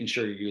making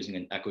sure you're using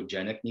an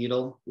echogenic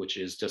needle, which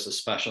is just a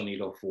special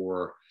needle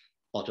for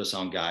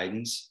ultrasound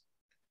guidance.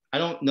 I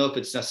don't know if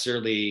it's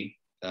necessarily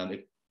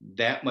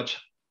that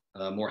much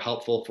more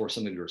helpful for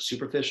some of your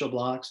superficial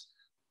blocks,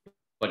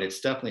 but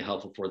it's definitely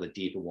helpful for the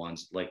deeper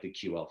ones like the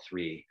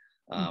QL3,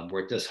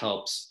 where it just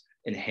helps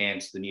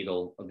enhance the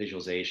needle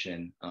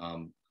visualization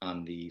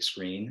on the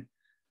screen.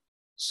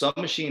 Some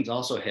machines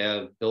also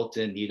have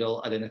built-in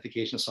needle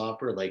identification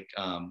software, like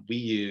we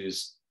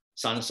use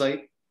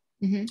Sonosite.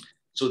 Mm-hmm.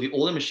 So the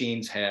older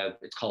machines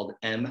it's called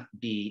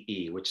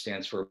MBE, which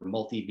stands for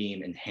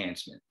multi-beam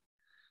enhancement.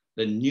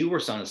 The newer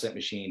Sonosite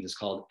machines is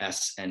called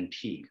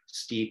SNP,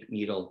 steep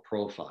needle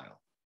profile.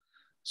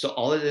 So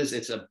all it is,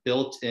 it's a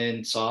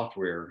built-in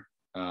software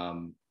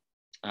on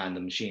the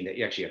machine that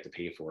you actually have to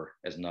pay for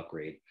as an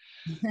upgrade.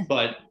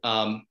 But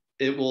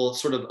it will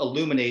sort of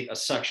illuminate a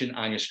section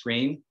on your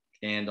screen.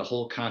 And the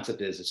whole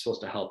concept is it's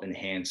supposed to help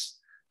enhance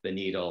the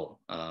needle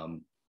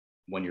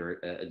when you're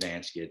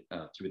advancing it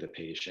through the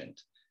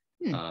patient.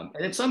 And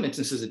in some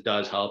instances, it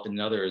does help. In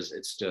others,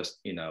 it's just,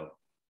 no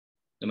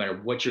matter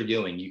what you're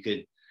doing, you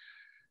could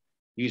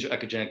use your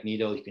echogenic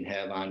needle, you can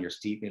have on your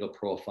steep needle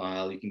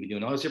profile, you can be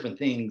doing all those different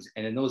things.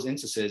 And in those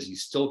instances, you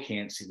still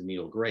can't see the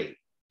needle great.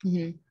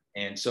 Mm-hmm.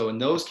 And so in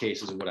those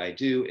cases, what I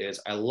do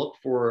is I look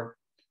for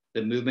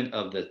the movement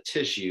of the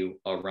tissue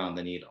around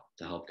the needle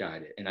to help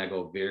guide it. And I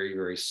go very,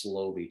 very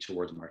slowly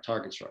towards my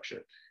target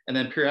structure. And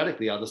then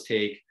periodically, I'll just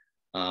take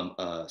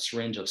a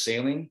syringe of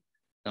saline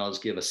and I'll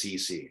just give a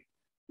CC.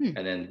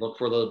 And then look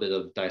for a little bit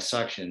of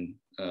dissection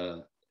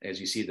as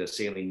you see the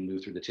saline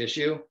move through the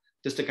tissue,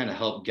 just to kind of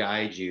help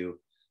guide you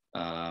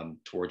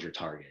towards your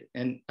target.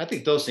 And I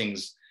think those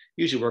things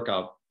usually work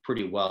out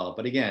pretty well.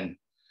 But again,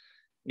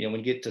 when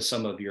you get to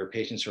some of your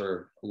patients who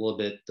are a little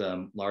bit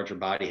larger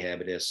body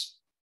habitus,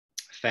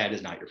 fat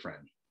is not your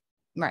friend.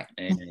 Right.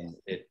 And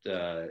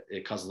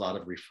it causes a lot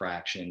of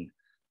refraction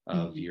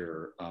of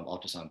your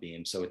ultrasound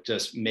beam. So it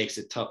just makes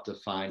it tough to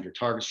find your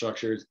target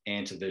structures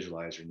and to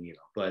visualize your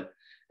needle. But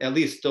at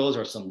least those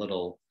are some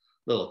little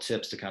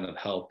tips to kind of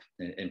help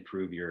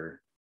improve your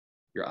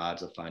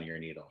odds of finding your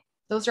needle.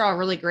 Those are all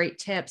really great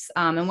tips.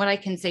 And what I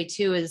can say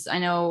too is I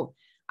know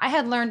I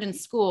had learned in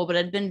school, but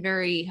it had been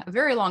a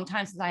very long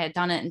time since I had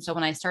done it. And so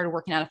when I started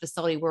working at a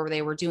facility where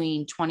they were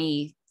doing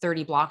 20,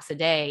 30 blocks a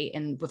day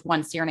and with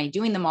one CRNA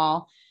doing them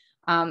all,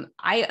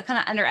 I kind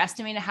of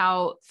underestimated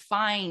how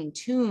fine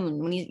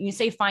tuned, when you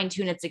say fine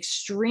tune, it's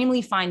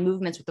extremely fine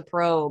movements with the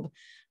probe.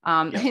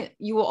 Yep.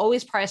 You will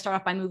always probably start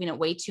off by moving it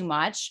way too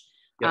much.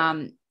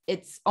 Yep.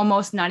 It's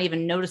almost not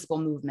even noticeable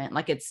movement.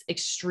 Like it's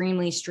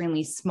extremely,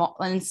 extremely small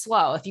and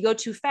slow. If you go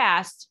too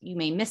fast, you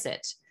may miss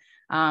it.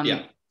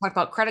 Talk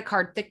about credit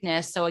card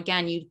thickness. So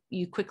again,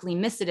 you quickly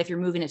miss it if you're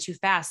moving it too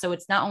fast. So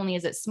it's not only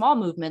is it small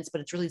movements, but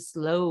it's really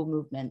slow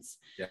movements.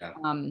 Yeah.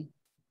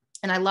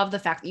 And I love the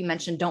fact that you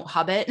mentioned don't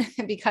hub it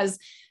because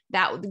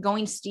that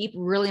going steep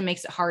really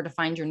makes it hard to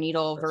find your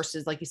needle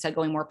versus, like you said,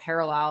 going more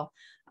parallel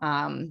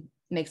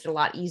makes it a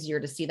lot easier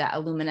to see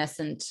that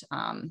luminescent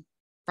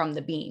from from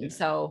the beam. Yeah.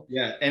 So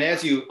yeah, and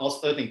as you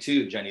also, other thing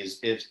too, Jenny, is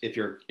if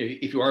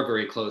you are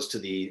very close to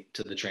the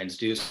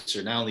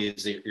transducer, not only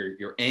is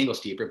your angle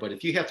steeper, but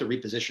if you have to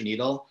reposition your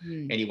needle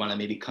and you want to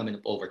maybe come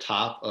in over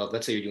top of,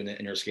 let's say you're doing an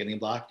inner scaling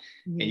block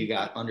and you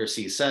got under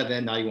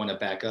C7, now you want to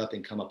back up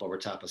and come up over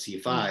top of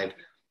C5.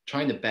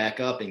 Trying to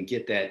back up and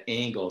get that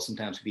angle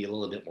sometimes can be a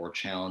little bit more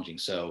challenging.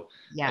 So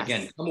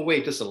again, come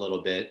away just a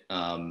little bit.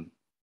 And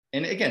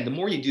again, the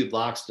more you do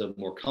blocks, the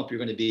more comfortable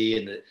you're going to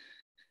be,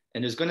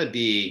 and there's going to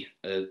be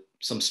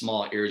some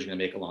small errors you're going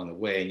to make along the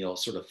way, and you'll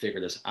sort of figure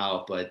this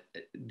out. But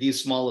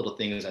these small little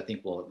things, I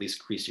think, will at least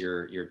increase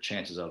your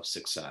chances of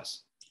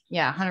success.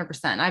 Yeah,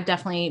 100%. I've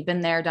definitely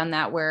been there, done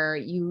that, where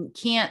you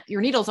can't,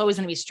 your needle's always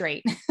going to be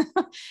straight.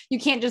 You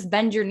can't just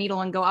bend your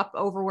needle and go up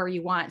over where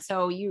you want.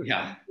 So you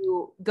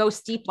go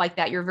steep like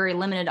that, you're very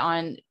limited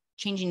on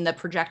changing the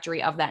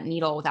trajectory of that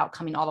needle without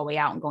coming all the way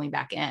out and going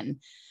back in.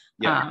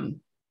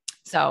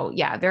 So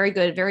yeah, very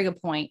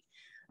good point.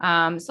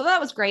 So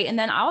that was great. And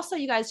then also,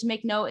 you guys, to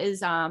make note is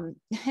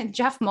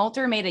Jeff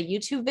Moulter made a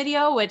YouTube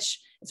video, which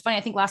it's funny.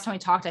 I think last time we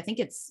talked, I think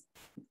it's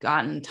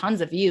gotten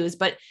tons of views,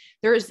 but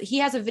he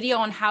has a video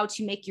on how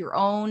to make your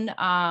own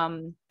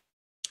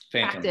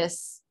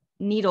practice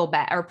needle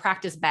bag or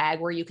practice bag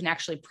where you can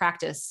actually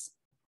practice.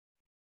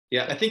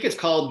 Yeah, I think it's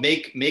called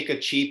Make a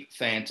Cheap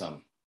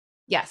Phantom.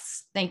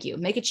 Yes, thank you.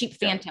 Make a cheap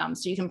phantom.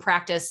 So you can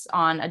practice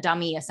on a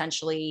dummy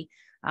essentially.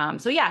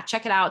 So yeah,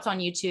 check it out. It's on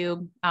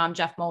YouTube,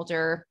 Jeff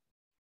Moulter.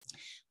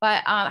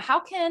 But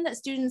how can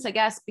students, I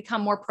guess,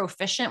 become more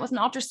proficient with an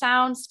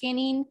ultrasound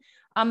scanning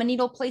a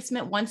needle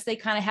placement once they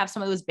kind of have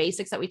some of those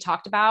basics that we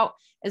talked about?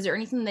 Is there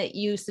anything that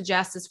you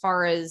suggest as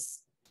far as,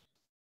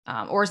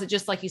 or is it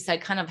just like you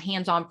said, kind of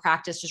hands-on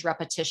practice, just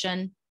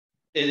repetition?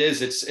 It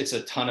is. It's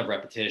a ton of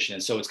repetition.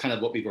 And so it's kind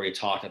of what we've already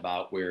talked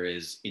about,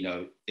 whereas,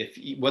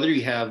 whether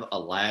you have a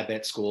lab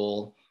at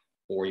school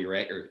or you're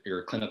at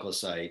your clinical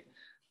site,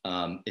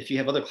 if you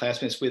have other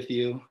classmates with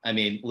you, I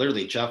mean,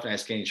 literally Jeff and I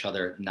scan each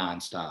other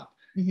nonstop.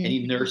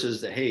 Any nurses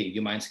that, hey,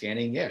 you mind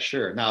scanning? Yeah,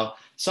 sure. Now,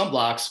 some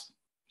blocks,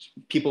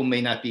 people may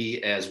not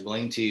be as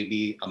willing to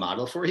be a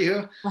model for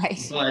you, right?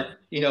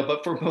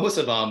 But for most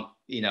of them,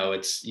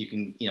 it's, you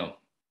can,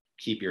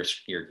 keep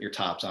your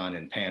tops on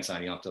and pants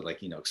on. You don't have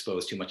to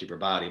expose too much of your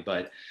body.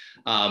 But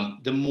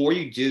the more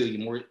you do,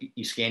 the more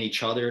you scan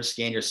each other,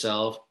 scan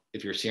yourself.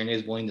 If your CRNA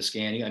is willing to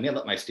scan you, I mean, I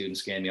let my students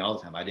scan me all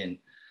the time. I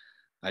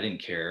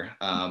didn't care.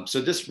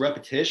 So this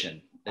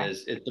repetition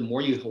is the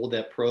more you hold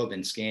that probe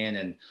and scan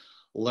and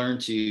learn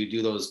to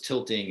do those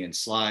tilting and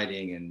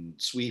sliding and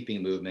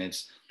sweeping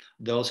movements,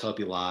 those help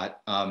you a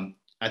lot.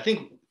 I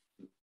think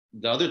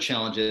the other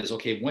challenge is,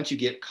 okay, once you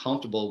get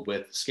comfortable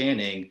with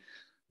scanning,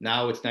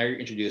 now you're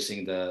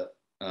introducing the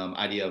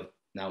idea of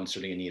now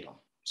inserting a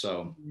needle.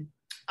 So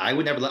I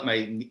would never let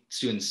my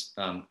students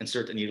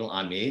insert the needle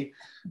on me,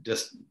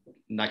 just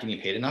not getting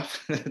paid enough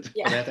for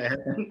that to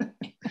happen.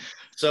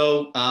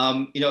 So,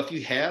 if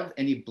you have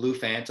any blue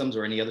phantoms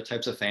or any other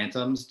types of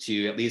phantoms,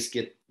 to at least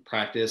get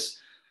practice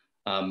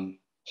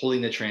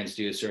holding the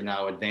transducer,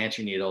 now advance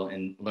your needle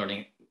and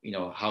learning,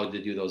 how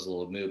to do those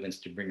little movements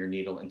to bring your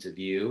needle into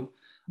view.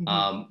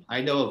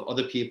 I know of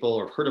other people,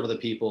 or heard of other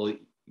people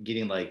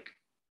getting like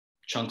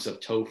chunks of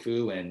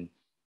tofu and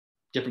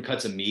different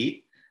cuts of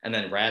meat and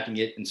then wrapping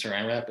it in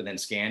saran wrap and then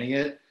scanning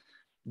it.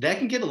 That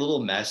can get a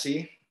little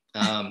messy.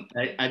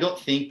 I don't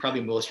think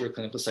probably most of your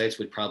clinical sites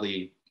would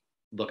probably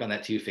look on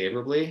that too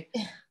favorably.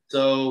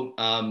 So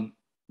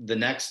the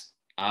next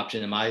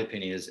option, in my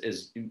opinion,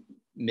 is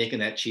making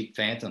that cheap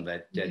phantom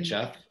that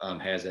Jeff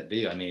has that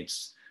video. I mean,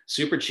 it's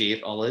super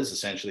cheap. All it is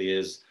essentially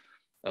is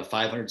a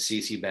 500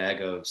 cc bag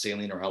of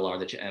saline or LR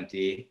that you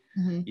empty.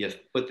 You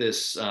put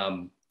this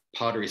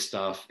powdery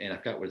stuff, and I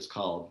forgot what it's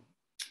called.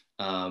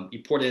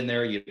 You pour it in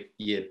there,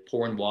 you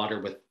pour in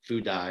water with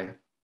food dye,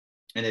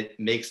 and it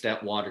makes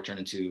that water turn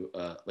into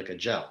like a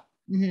gel.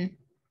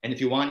 And if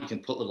you want, you can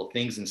put little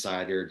things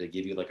inside there to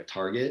give you like a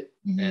target.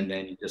 And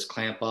then you just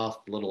clamp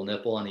off the little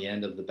nipple on the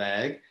end of the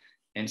bag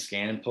and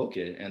scan and poke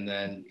it. And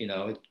then,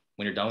 when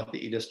you're done with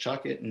it, you just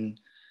chuck it and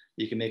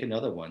you can make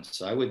another one.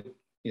 So I would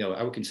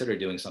consider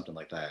doing something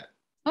like that.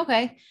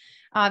 Okay.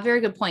 Very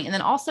good point. And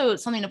then also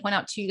something to point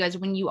out to you guys,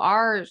 when you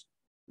are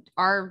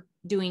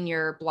doing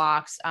your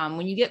blocks,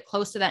 when you get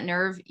close to that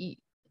nerve,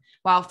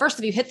 first,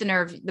 if you hit the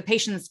nerve, the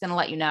patient's going to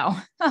let you know.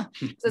 So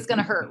it's going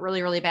to hurt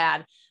really, really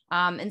bad.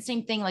 And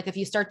same thing, like if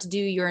you start to do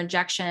your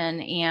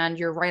injection and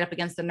you're right up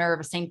against the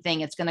nerve, same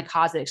thing, it's going to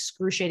cause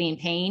excruciating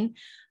pain.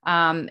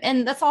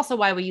 And that's also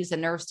why we use the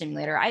nerve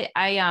stimulator. I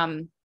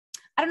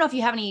don't know if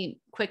you have any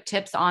quick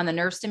tips on the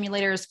nerve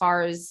stimulator, as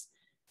far as,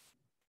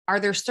 are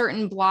there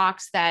certain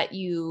blocks that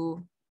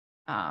you,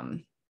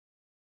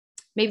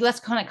 maybe let's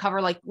kind of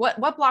cover, like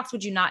what blocks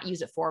would you not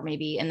use it for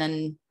maybe? And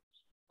then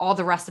all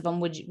the rest of them,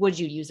 would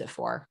you use it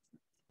for?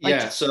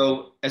 Yeah.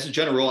 So as a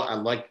general rule,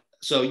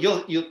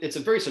 it's a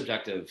very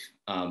subjective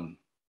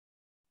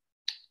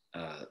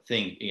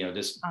thing.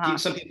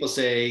 Some people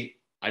say,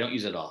 I don't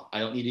use it at all. I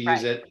don't need to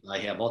use it. I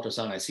have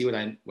ultrasound. I see what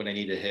I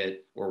need to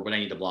hit, or what I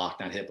need to block,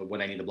 not hit, but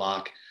what I need to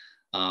block.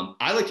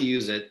 I like to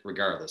use it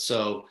regardless.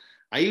 So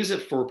I use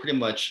it for pretty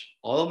much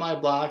all of my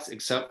blocks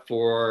except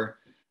for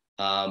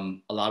a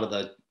lot of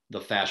the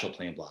fascial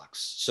plane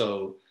blocks.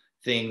 So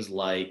things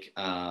like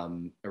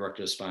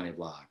erectospinae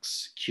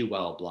blocks,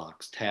 QL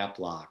blocks, TAP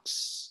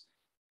blocks,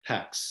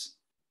 PECs,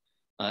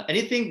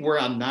 anything where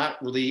I'm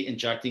not really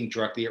injecting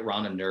directly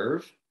around a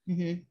nerve,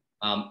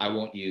 I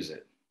won't use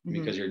it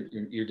because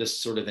you're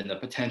just sort of in the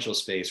potential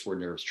space where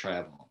nerves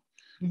travel.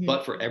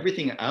 But for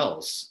everything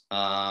else,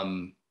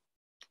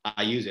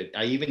 I use it.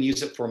 I even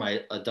use it for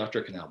my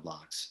adductor canal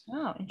blocks.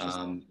 Oh,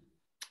 interesting.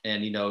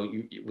 And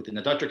with an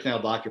adductor canal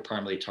block, you're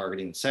primarily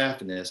targeting the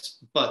saphenous.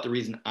 But the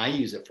reason I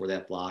use it for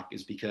that block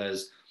is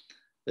because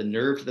the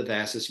nerve to the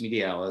vastus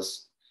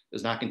medialis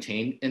is not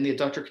contained in the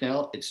adductor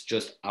canal. It's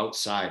just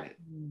outside it.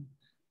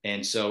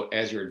 And so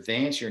as you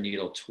advance your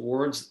needle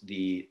towards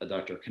the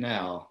adductor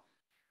canal,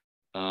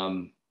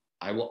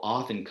 I will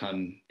often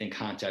come in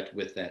contact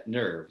with that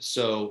nerve.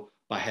 So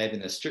by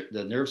having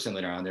the nerve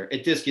stimulator on there,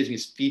 it just gives me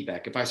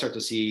feedback. If I start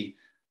to see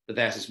the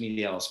vastus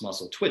medialis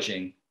muscle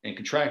twitching and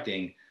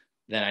contracting,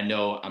 then I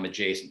know I'm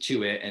adjacent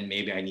to it, and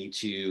maybe I need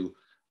to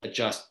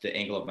adjust the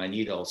angle of my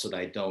needle so that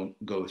I don't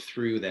go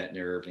through that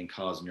nerve and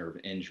cause nerve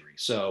injury.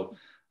 So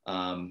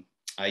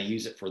I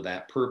use it for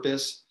that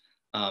purpose.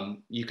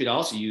 You could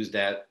also use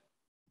that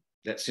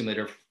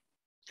stimulator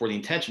for the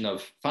intention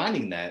of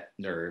finding that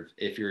nerve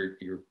if you're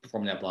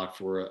performing that block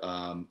for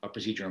a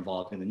procedure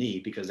involving the knee,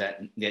 because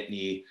that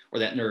knee or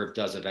that nerve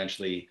does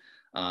eventually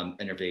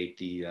innervate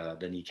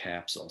the knee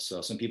capsule.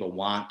 So some people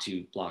want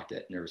to block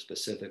that nerve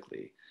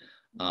specifically.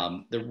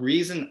 The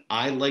reason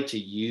I like to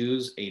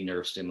use a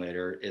nerve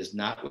stimulator is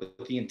not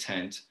with the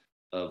intent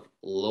of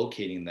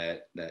locating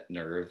that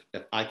nerve.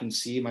 If I can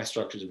see my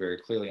structures very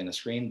clearly on the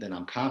screen, then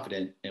I'm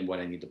confident in what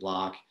I need to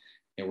block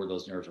and where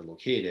those nerves are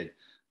located.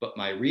 But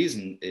my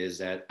reason is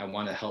that I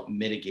want to help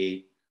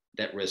mitigate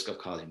that risk of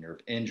causing nerve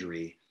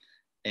injury.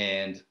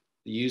 And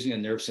using a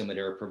nerve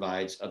stimulator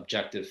provides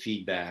objective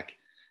feedback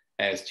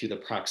as to the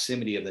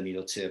proximity of the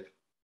needle tip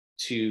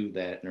to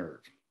that nerve.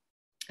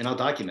 And I'll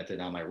document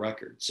it on my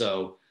record.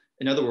 So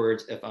in other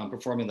words, if I'm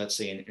performing, let's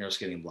say, an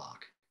interscalene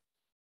block,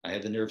 I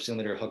have the nerve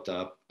stimulator hooked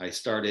up. I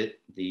started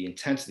the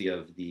intensity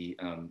of the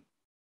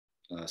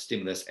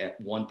stimulus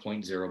at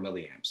 1.0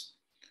 milliamps.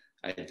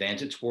 I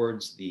advance it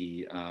towards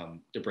the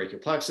brachial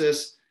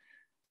plexus.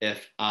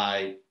 If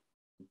I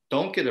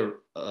don't get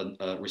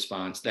a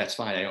response, that's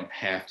fine. I don't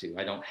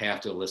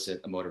have to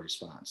elicit a motor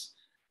response.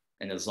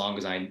 And as long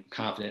as I'm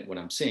confident in what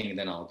I'm seeing,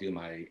 then I'll do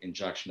my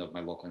injection of my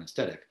local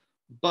anesthetic.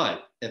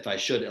 But if I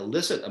should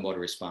elicit a motor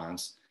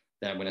response,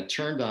 then I'm going to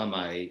turn down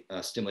my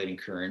stimulating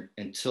current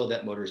until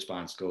that motor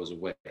response goes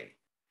away.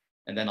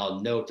 And then I'll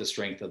note the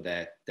strength of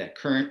that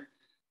current.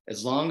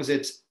 As long as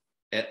it's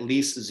at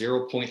least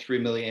 0.3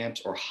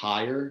 milliamps or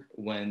higher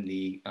when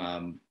the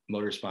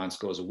motor response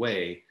goes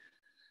away,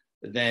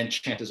 then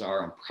chances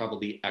are I'm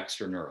probably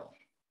extraneural.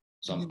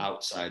 So I'm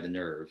outside the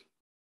nerve.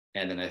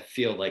 And then I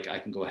feel like I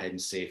can go ahead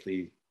and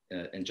safely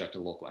inject a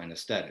local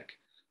anesthetic.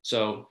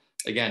 So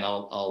again,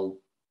 I'll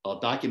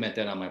document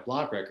that on my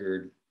block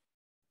record,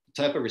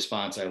 the type of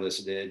response I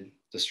elicited,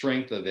 the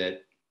strength of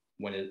it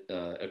when it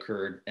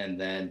occurred, and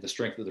then the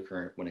strength of the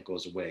current when it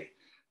goes away.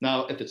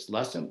 Now, if it's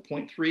less than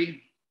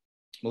 0.3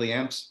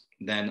 milliamps,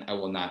 then I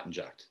will not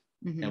inject.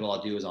 And what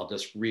I'll do is I'll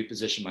just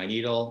reposition my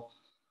needle.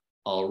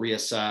 I'll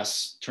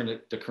reassess, turn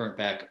the current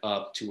back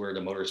up to where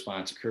the motor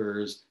response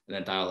occurs, and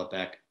then dial it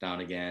back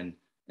down again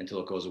until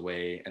it goes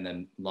away. And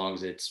then as long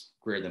as it's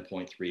greater than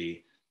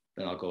 0.3,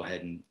 then I'll go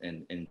ahead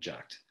and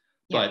inject.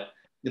 Yeah. But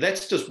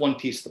that's just one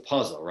piece of the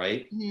puzzle,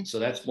 right? So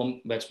that's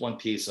one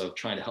piece of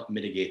trying to help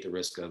mitigate the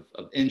risk of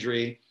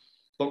injury.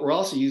 But we're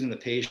also using the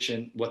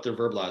patient, what they're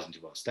verbalizing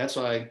to us. That's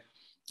why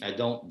I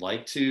don't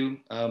like to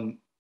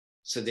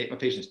sedate my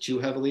patients too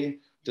heavily,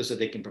 just so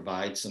they can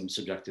provide some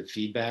subjective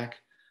feedback,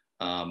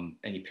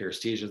 any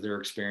paresthesias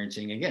they're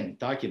experiencing. Again,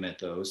 document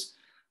those,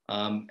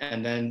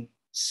 and then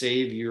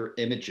save your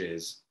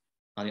images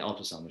on the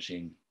ultrasound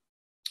machine.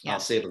 Yeah. I'll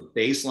save a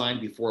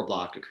baseline before a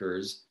block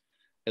occurs,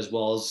 as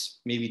well as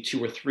maybe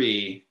 2 or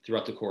 3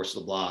 throughout the course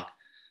of the block,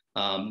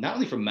 not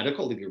only for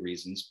medical legal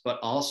reasons, but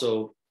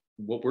also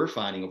what we're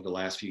finding over the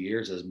last few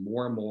years is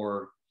more and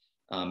more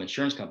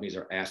insurance companies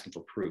are asking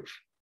for proof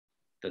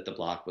that the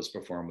block was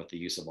performed with the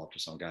use of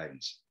ultrasound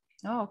guidance.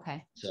 Oh,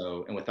 okay.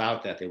 So, and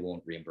without that, they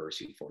won't reimburse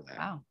you for that.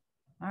 Wow.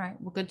 All right.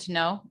 Well, good to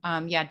know.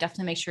 Yeah,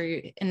 definitely make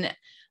sure and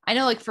I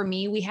know, like for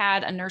me, we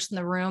had a nurse in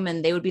the room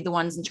and they would be the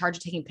ones in charge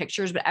of taking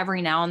pictures, but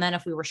every now and then,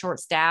 if we were short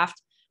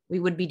staffed, we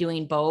would be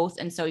doing both.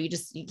 And so you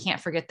can't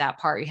forget that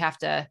part. You have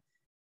to,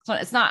 so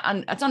it's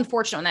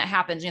unfortunate when that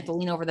happens. You have to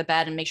lean over the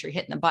bed and make sure you're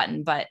hitting the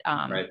button, but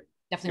right.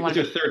 Definitely with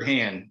your third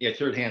hand. Yeah.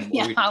 Third hand.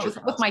 Yeah,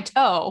 with my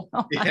toe.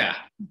 Yeah.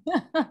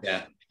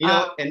 Yeah. You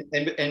know,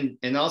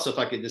 and also if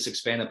I could just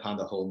expand upon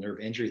the whole nerve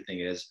injury thing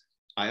is,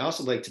 I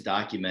also like to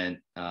document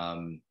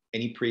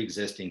any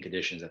pre-existing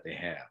conditions that they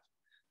have.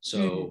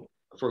 So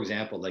for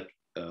example, like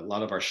a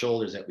lot of our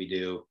shoulders that we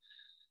do,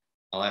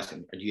 I'll ask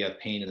them, do you have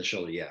pain in the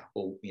shoulder? Yeah.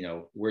 Well, you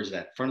know, where's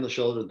that? Front of the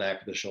shoulder, the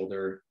back of the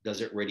shoulder?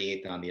 Does it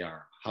radiate down the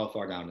arm? How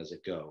far down does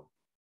it go?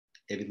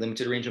 any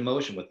limited range of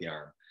motion with the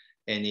arm,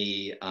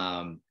 any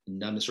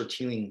numbness or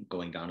tingling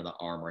going down to the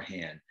arm or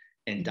hand,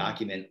 and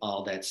document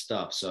all that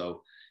stuff.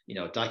 So,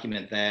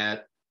 document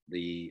that,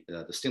 the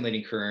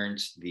stimulating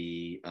currents,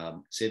 the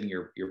saving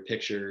your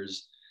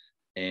pictures.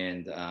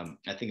 And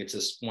I think it's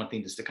just one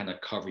thing just to kind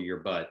of cover your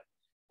butt,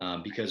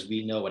 because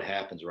we know what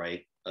happens,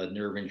 right? A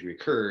nerve injury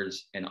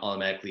occurs and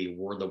automatically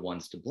we're the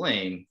ones to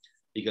blame,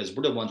 because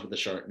we're the ones with the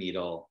sharp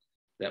needle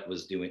that we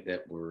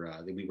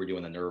were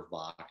doing the nerve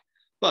block.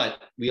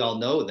 But we all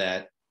know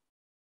that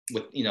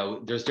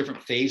there's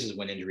different phases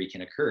when injury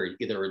can occur.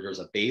 Either there's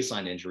a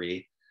baseline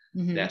injury,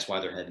 that's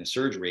why they're having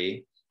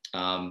surgery.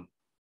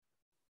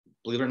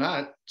 Believe it or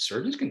not,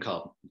 surgeons can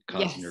cause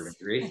nerve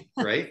injury,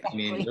 right? Exactly. I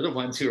mean, they're the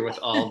ones who are with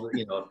all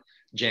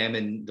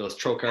jamming those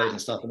trocars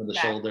and stuff into the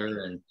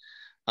shoulder, and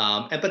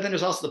but then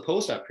there's also the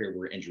post-op period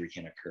where injury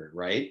can occur,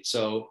 right?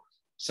 So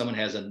someone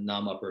has a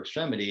numb upper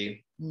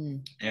extremity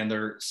and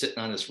they're sitting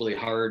on this really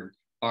hard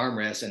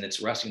armrest and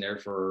it's resting there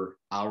for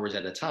hours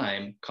at a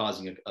time,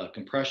 causing a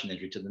compression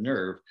injury to the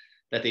nerve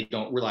that they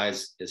don't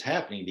realize is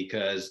happening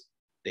because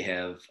they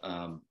have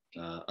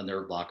a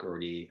nerve block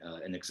already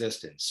in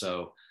existence.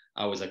 So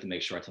I always like to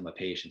make sure I tell my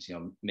patients,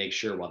 make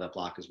sure while that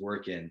block is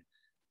working,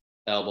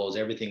 elbows,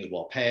 everything is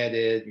well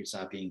padded, it's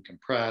not being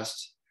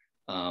compressed,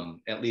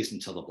 at least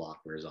until the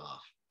block wears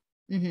off.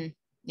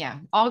 Yeah,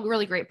 all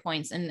really great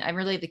points. And I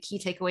really, the key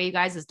takeaway, you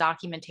guys, is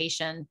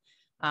documentation.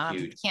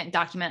 Can't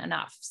document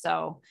enough.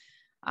 So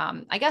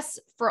I guess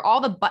for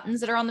all the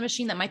buttons that are on the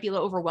machine that might be a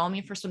little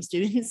overwhelming for some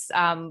students,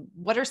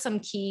 what are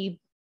some key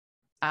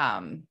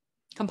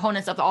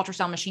components of the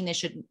ultrasound machine they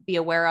should be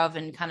aware of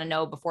and kind of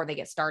know before they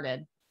get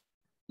started?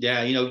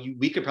 Yeah,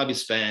 we could probably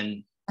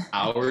spend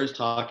hours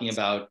talking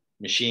about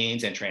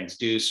machines and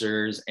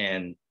transducers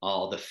and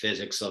all the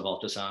physics of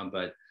ultrasound,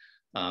 but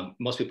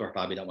most people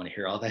probably don't want to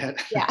hear all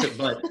that. Yeah.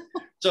 But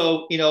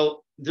so,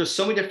 there's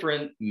so many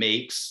different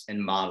makes and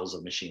models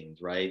of machines,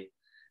 right?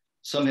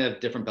 Some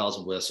have different bells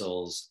and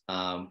whistles,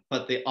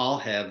 but they all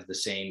have the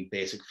same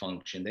basic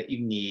function that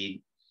you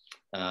need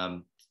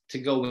to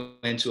go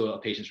into a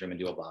patient's room and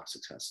do a block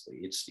successfully.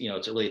 It's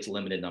a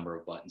limited number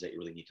of buttons that you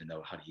really need to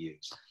know how to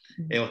use.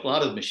 And with a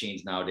lot of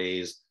machines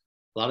nowadays,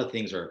 a lot of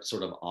things are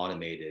sort of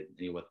automated,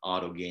 with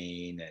auto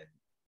gain and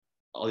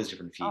all these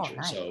different features.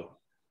 Nice. So,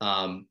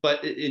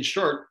 but in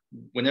short,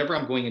 whenever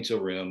I'm going into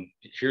a room,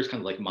 here's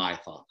kind of like my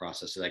thought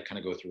process that I kind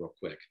of go through real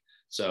quick.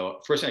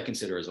 So first thing I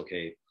consider is,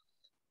 okay,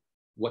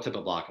 what type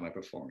of block am I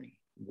performing?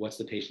 What's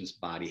the patient's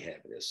body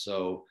habitus?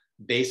 So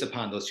based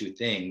upon those two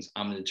things,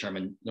 I'm going to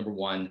determine, number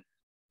one,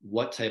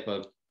 what type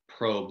of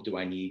probe do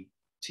I need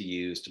to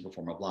use to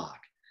perform a block?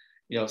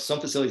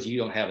 Some facilities, you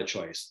don't have a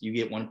choice. You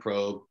get one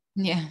probe.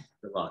 Yeah.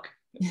 Good luck.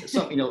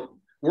 So,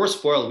 we're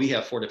spoiled. We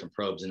have 4 different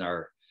probes in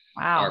our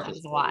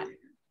that's a lot.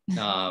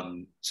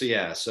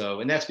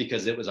 And that's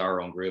because it was our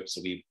own group.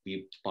 So we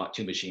bought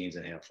 2 machines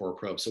and have 4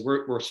 probes. So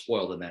we're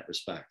spoiled in that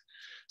respect.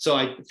 So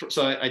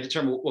I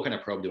determine what kind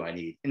of probe do I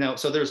need.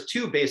 So there's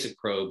 2 basic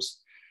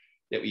probes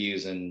that we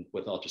use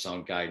with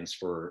ultrasound guidance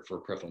for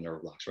peripheral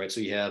nerve blocks, right?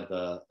 So you have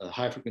the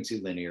high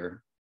frequency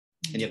linear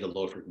and you have the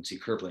low frequency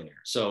curvilinear.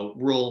 So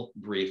real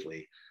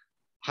briefly,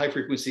 high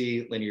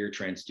frequency linear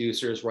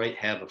transducers, right,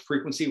 have a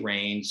frequency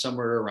range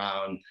somewhere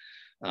around,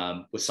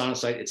 with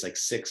sonocyte, it's like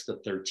 6 to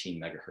 13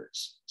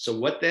 megahertz. So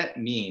what that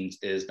means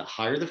is the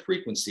higher the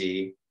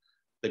frequency,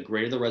 the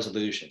greater the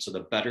resolution. So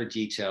the better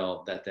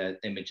detail that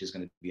image is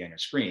going to be on your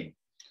screen.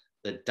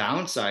 The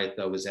downside,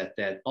 though, is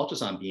that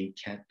ultrasound beam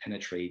can't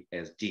penetrate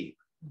as deep.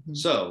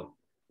 So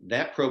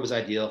that probe is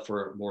ideal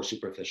for more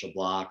superficial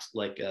blocks,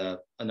 like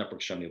an upper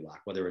extremity block,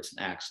 whether it's an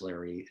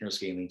axillary,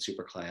 interscalene,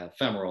 supraclav,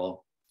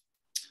 femoral.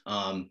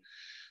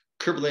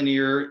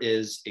 Curvilinear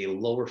is a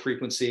lower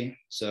frequency,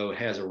 so it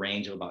has a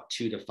range of about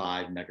 2 to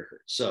 5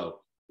 megahertz.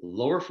 So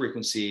lower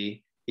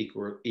frequency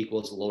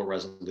equals lower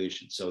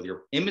resolution. So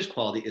your image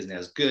quality isn't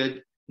as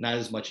good, not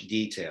as much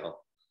detail.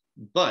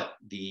 But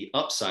the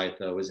upside,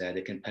 though, is that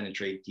it can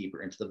penetrate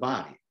deeper into the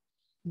body.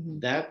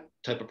 That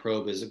type of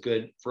probe is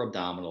good for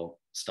abdominal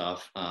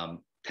stuff,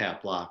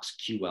 TAP blocks,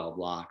 QL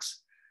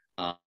blocks,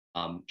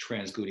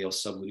 transgluteal,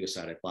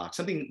 subgluteosidic blocks,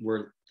 something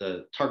where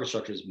the target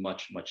structure is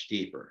much, much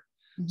deeper.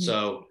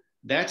 So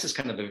that's just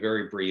kind of a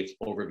very brief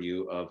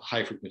overview of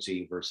high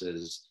frequency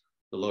versus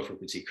the low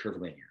frequency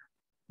curvilinear.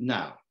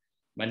 Now,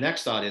 my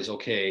next thought is,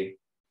 okay,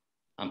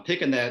 I'm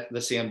picking that,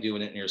 let's say I'm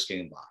doing an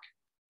interscalene block.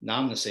 Now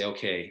I'm going to say,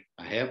 okay,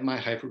 I have my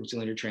high frequency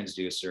linear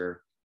transducer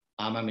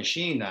on my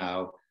machine.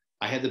 Now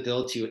I have the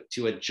ability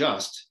to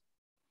adjust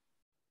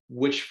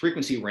which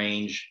frequency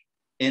range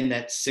in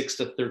that 6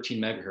 to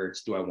 13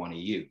 megahertz do I want to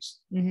use.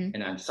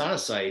 And on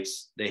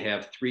sonocytes, they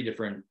have 3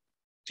 different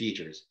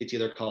features. It's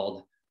either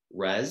called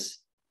res,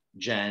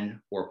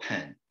 gen, or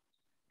pen.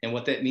 And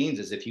what that means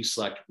is if you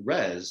select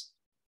res,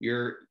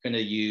 you're going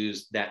to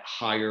use that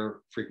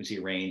higher frequency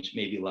range,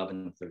 maybe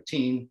 11 to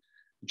 13.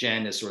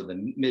 Gen is sort of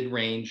the mid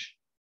range.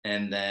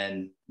 And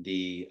then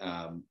the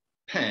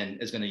pen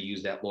is going to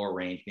use that lower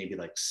range, maybe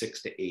like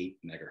 6 to 8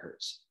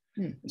 megahertz.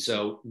 And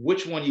so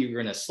which one you're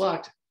going to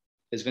select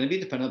is going to be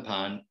dependent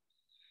upon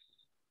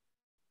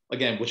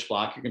again, which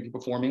block you're going to be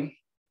performing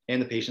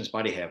and the patient's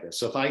body habits.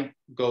 So if I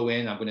go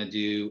in, I'm going to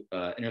do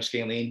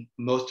interscalene,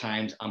 most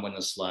times I'm going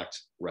to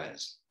select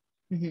res.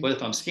 But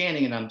if I'm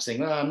scanning and I'm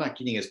saying, well, I'm not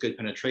getting as good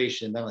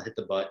penetration, then I'll hit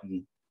the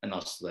button and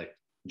I'll select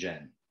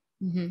gen.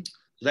 So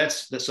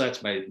that's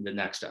the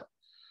next step.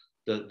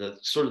 The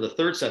sort of the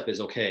third step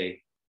is,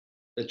 okay,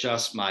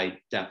 adjust my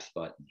depth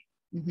button.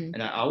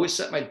 And I always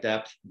set my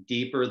depth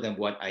deeper than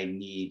what I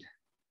need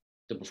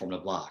to perform the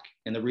block.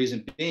 And the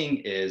reason being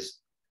is,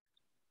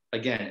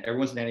 again,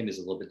 everyone's anatomy is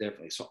a little bit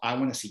differently. So I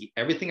want to see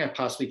everything I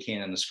possibly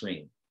can on the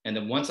screen. And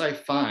then once I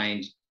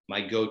find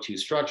my go-to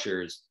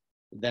structures,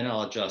 then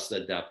I'll adjust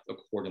the depth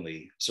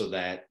accordingly so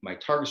that my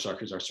target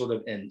structures are sort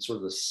of in sort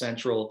of the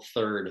central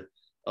third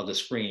of the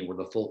screen where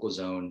the focal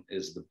zone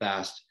is the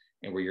best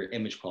and where your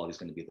image quality is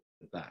going to be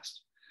the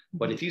best.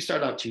 But if you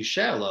start out too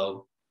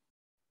shallow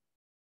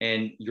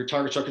and your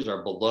target structures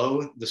are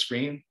below the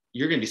screen,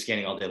 you're going to be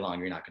scanning all day long.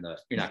 You're not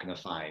going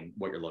to find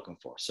what you're looking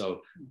for.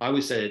 So I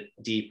always set it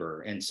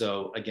deeper. And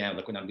so again,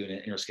 like when I'm doing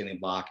an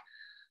interscaling block,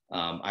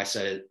 I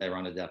set it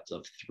around a depth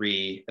of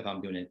 3. If I'm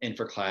doing an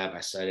infraclav,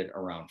 I set it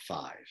around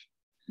 5.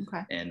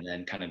 Okay. And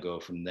then kind of go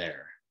from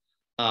there.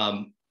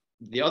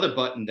 The other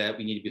button that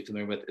we need to be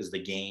familiar with is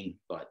the gain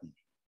button.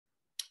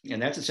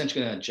 And that's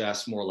essentially going to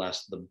adjust more or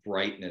less the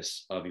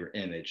brightness of your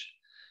image.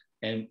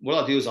 And what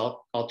I'll do is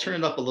I'll turn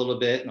it up a little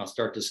bit and I'll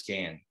start to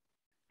scan.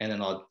 And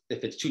then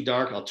if it's too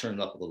dark, I'll turn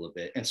it up a little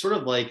bit. And sort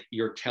of like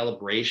your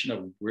calibration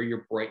of where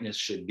your brightness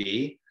should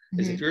be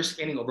is if you're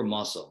scanning over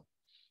muscle,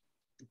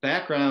 the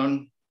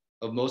background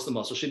of most of the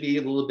muscle should be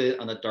a little bit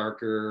on the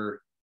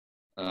darker,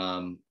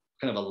 kind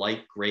of a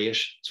light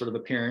grayish sort of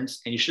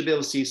appearance. And you should be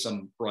able to see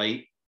some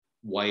bright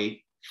white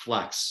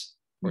flecks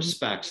or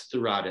specks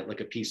throughout it,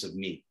 like a piece of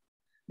meat.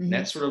 And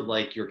that's sort of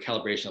like your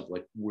calibration of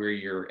like where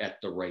you're at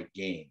the right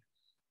gain.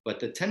 But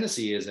the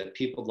tendency is that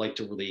people like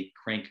to really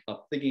crank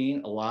up the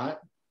gain a lot.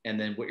 And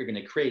then what you're going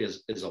to create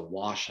is a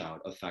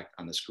washout effect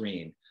on the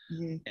screen.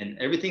 And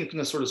everything's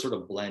going to sort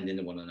of blend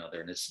into one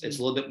another. And it's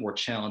a little bit more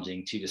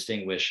challenging to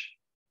distinguish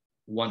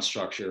one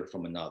structure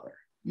from another.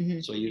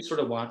 So you sort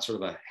of want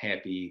sort of a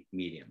happy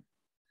medium.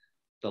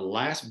 The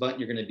last button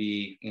you're going to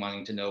be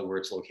wanting to know where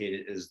it's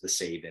located is the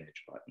save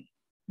image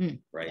button,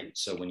 right?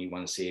 So when you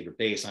want to save your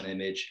baseline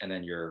image and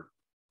then your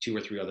 2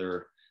 or 3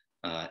 other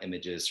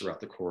images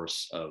throughout the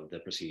course of the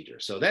procedure.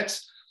 So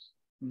that's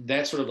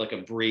sort of like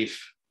a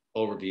brief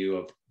overview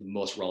of the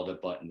most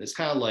relevant button. It's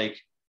kind of like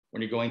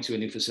when you're going to a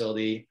new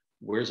facility,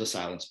 where's a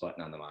silence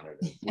button on the monitor?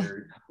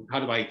 How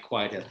do I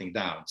quiet that thing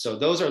down? So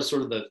those are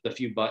sort of the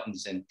few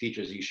buttons and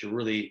features you should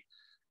really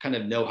kind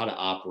of know how to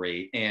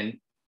operate. And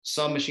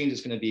some machines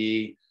it's going to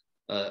be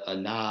a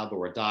knob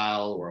or a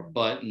dial or a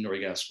button, or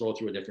you got to scroll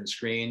through a different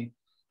screen.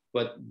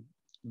 But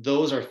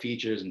those are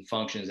features and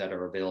functions that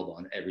are available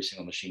on every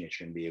single machine that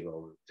you're going to be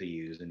able to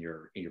use in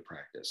your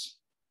practice.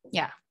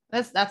 Yeah,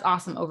 that's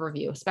awesome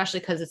overview, especially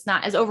because it's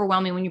not as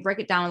overwhelming when you break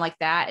it down like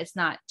that. It's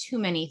not too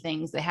many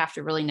things they have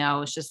to really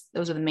know. It's just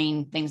those are the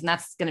main things, and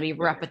that's going to be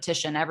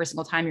repetition every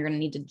single time you're going to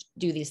need to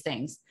do these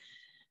things.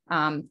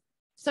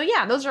 So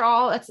yeah, those are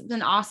all, that's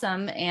been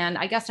awesome. And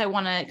I guess I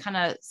want to kind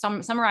of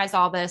summarize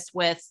all this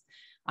with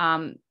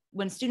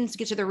when students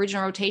get to their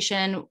regional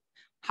rotation,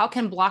 how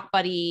can Block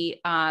Buddy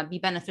be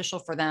beneficial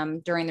for them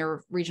during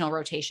their regional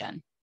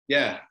rotation?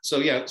 So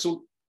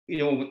you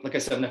know, like I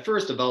said, when I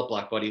first developed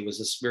Block Buddy, it was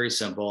just very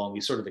simple, and we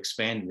sort of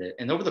expanded it.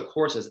 And over the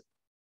course,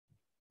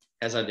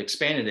 as I've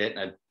expanded it and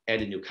I've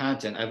added new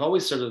content, I've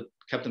always sort of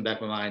kept in the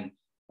back of my mind,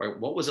 right,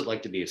 what was it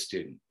like to be a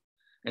student?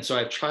 And so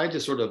I've tried to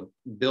sort of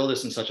build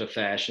this in such a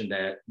fashion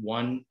that,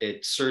 one,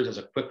 it serves as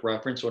a quick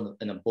reference or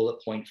in a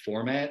bullet point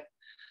format,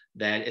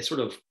 that it sort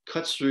of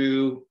cuts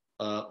through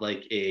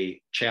like a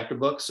chapter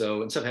book.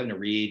 So instead of having to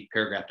read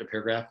paragraph to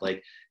paragraph,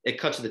 like it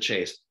cuts to the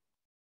chase.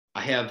 I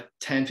have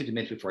 10, 15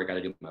 minutes before I got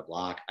to do my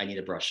block. I need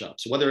to brush up.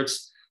 So whether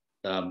it's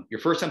your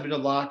first time doing a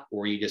block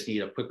or you just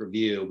need a quick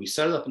review, we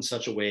set it up in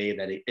such a way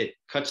that it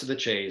cuts to the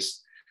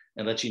chase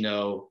and lets you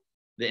know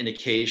the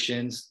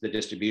indications, the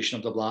distribution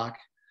of the block,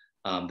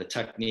 the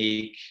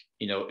technique,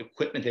 you know,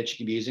 equipment that you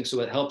can be using.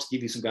 So it helps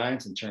give you some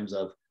guidance in terms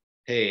of,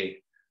 hey,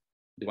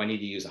 do I need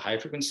to use a high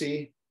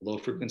frequency, low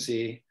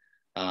frequency?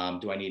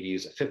 Do I need to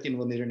use a 50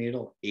 millimeter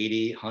needle,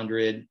 80,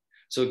 100?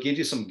 So it gives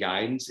you some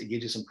guidance. It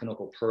gives you some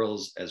clinical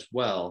pearls as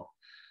well.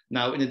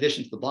 Now, in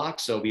addition to the block,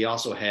 so we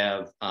also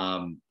have,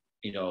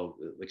 you know,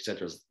 like I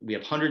said, we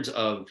have hundreds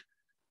of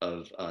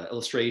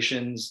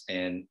illustrations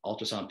and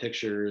ultrasound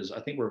pictures. I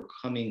think we're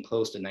coming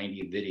close to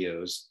 90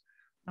 videos,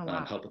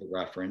 help with the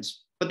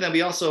reference. But then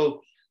we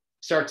also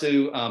start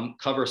to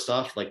cover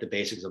stuff like the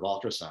basics of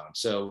ultrasound.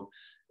 So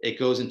it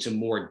goes into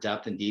more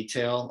depth and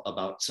detail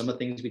about some of the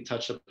things we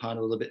touched upon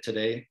a little bit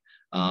today.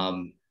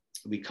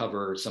 We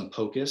cover some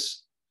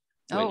POCUS.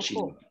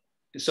 Cool.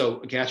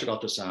 So gastric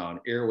ultrasound,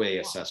 airway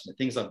assessment,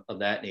 things of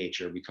that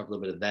nature. We cover a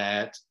little bit of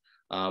that.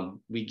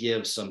 We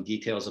give some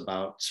details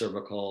about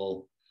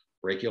cervical,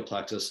 brachial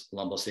plexus,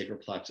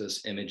 lumbosacral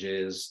plexus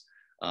images,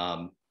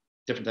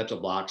 different types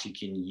of blocks you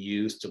can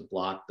use to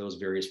block those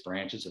various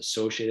branches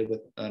associated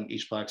with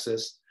each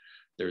plexus.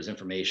 There's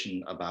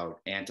information about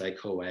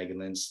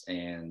anticoagulants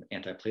and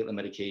antiplatelet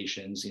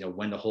medications,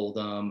 when to hold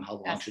them, how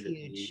long That's should it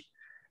huge. be.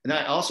 And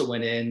I also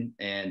went in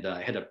and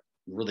had to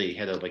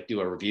like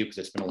do a review, because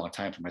it's been a long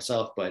time for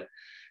myself, but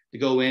to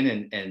go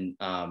in and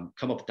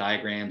come up with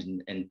diagrams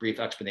and brief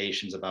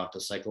explanations about the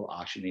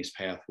cyclooxygenase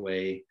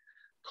pathway,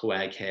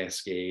 coag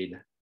cascade,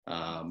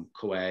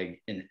 coag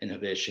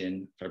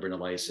inhibition,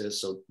 fibrinolysis.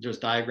 So there's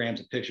diagrams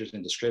and pictures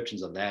and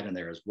descriptions of that in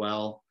there as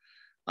well.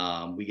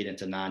 We get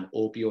into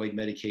non-opioid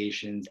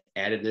medications,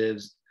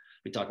 additives.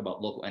 We talk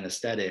about local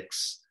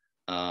anesthetics,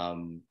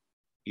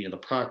 the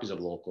properties of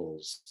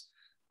locals,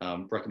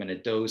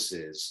 recommended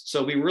doses.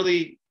 So we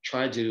really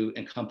try to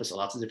encompass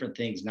lots of different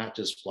things, not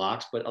just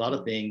blocks, but a lot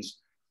of things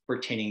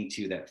pertaining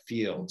to that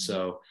field. Mm-hmm.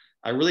 So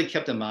I really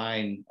kept in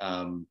mind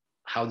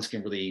how this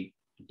can really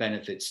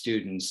benefit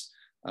students,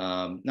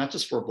 not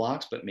just for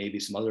blocks, but maybe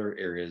some other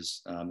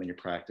areas in your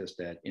practice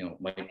that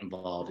might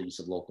involve the use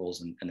of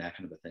locals and that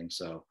kind of a thing.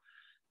 So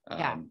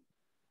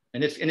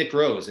and it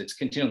grows. It's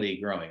continually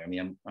growing. I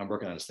mean, I'm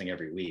working on this thing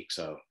every week.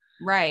 So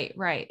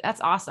right.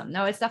 That's awesome.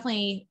 No,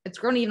 it's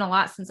grown even a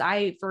lot since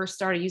I first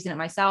started using it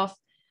myself.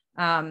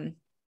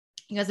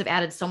 You guys have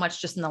added so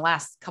much just in the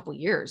last couple of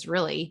years,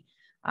 really.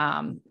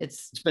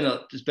 It's been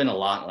a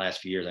lot in the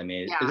last few years. I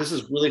mean, this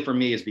is really, for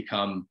me, has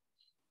become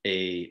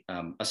a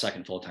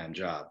second full-time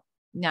job.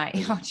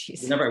 Nice. Oh,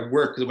 geez. Whenever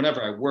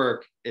I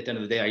work, at the end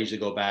of the day, I usually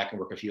go back and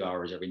work a few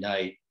hours every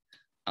night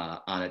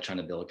on it, trying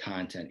to build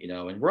content,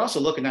 and we're also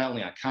looking not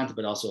only at content,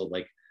 but also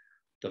like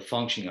the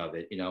functioning of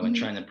it, and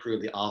trying to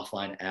improve the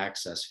offline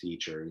access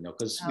feature,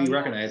 because we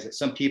recognize that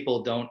some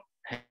people don't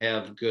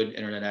have good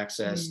internet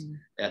access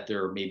at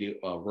their maybe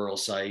rural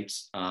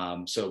sites.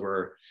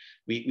 So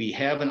we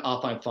have an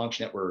offline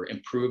function that we're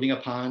improving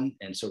upon.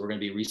 And so we're going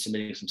to be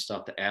resubmitting some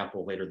stuff to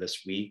Apple later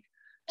this week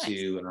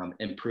to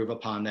improve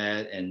upon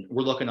that. And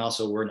we're in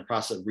the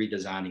process of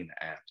redesigning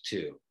the app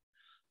too.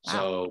 Wow.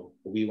 So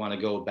we want to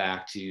go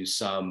back to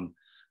some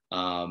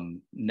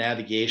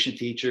navigation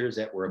features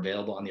that were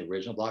available on the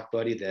original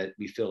BlockBuddy that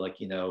we feel like,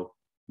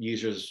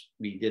 users,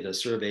 we did a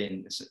survey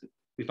and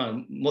we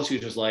found most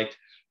users liked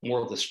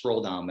more of the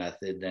scroll down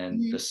method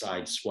than the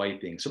side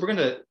swiping. So we're going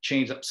to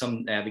change up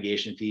some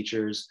navigation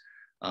features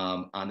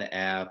on the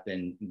app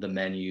and the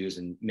menus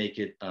and make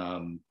it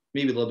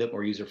maybe a little bit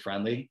more user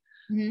friendly.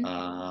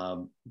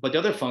 But the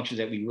other functions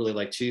that we really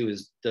like too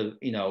is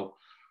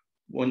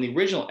when the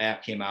original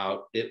app came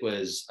out, it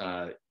was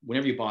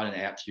whenever you bought an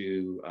app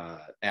through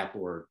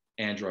Apple or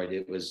Android,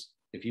 it was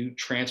if you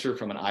transfer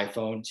from an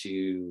iPhone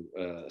to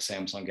a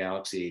Samsung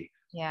Galaxy,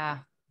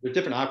 they're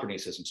different operating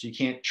systems, so you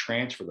can't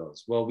transfer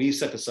those. Well, we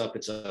set this up.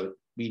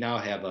 We now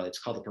have it's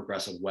called the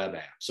Progressive Web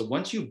App. So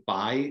once you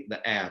buy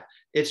the app,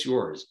 it's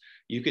yours.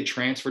 You could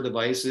transfer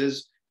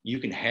devices. You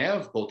can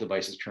have both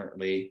devices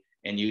currently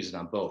and use it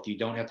on both. You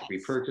don't have to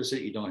repurchase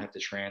it. You don't have to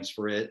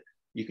transfer it.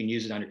 You can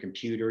use it on your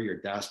computer, your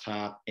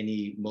desktop,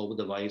 any mobile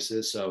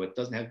devices. So it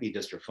doesn't have to be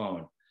just your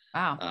phone.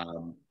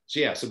 Wow.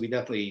 So we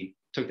definitely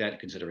took that into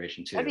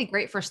consideration too. That'd be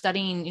great for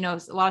studying. A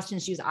lot of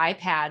students use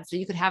iPads, so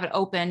you could have it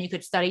open, you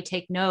could study,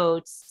 take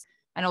notes.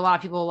 I know a lot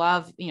of people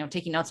love,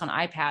 taking notes on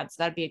iPads. So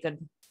that'd be a good.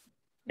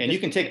 And you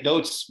can take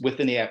notes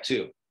within the app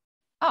too.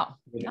 Oh,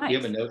 nice. You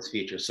have a notes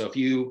feature. So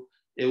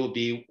it will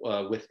be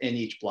within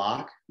each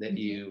block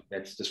that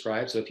that's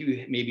described. So if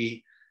you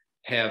maybe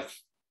have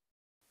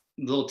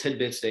little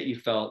tidbits that you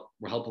felt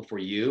were helpful for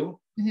you,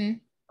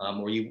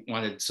 or you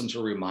wanted some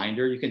sort of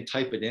reminder, you can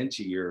type it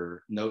into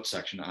your notes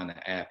section on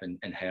the app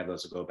and have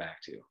those to go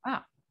back to.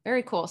 Wow,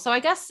 very cool. So I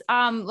guess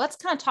let's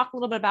kind of talk a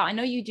little bit about, I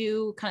know you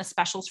do kind of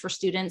specials for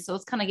students. So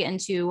let's kind of get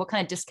into what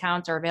kind of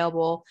discounts are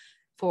available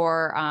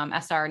for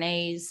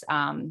SRNAs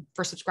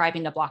for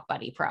subscribing to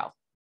BlockBuddy Pro.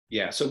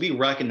 Yeah, so we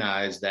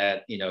recognize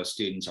that,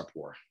 students are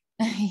poor.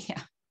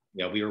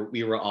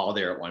 We were all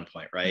there at one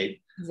point, right?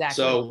 Exactly.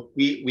 So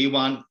we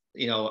want,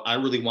 I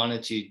really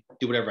wanted to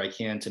do whatever I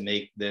can to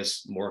make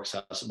this more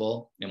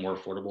accessible and more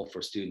affordable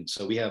for students.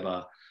 So we have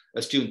a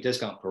student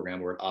discount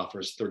program where it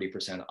offers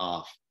 30%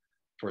 off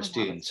for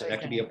students. So that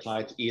can be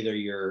applied to either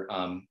your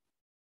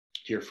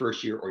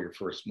first year or your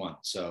first month.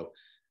 So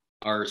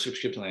our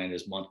subscription plan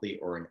is monthly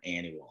or an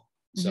annual.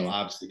 So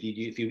obviously,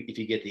 if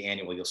you get the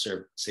annual, you'll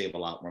save a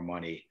lot more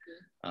money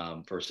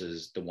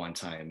versus the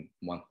one-time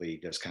monthly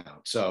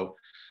discount. So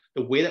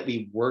the way that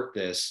we work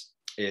this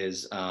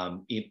is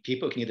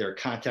people can either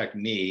contact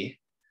me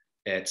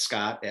at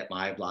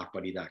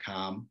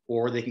scott@myblockbuddy.com,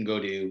 or they can go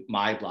to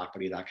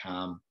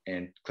myblockbuddy.com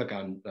and click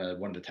on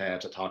one of the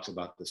tabs that talks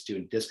about the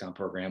student discount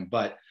program.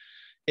 But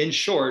in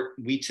short,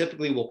 we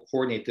typically will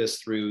coordinate this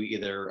through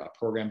either a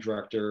program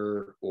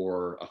director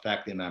or a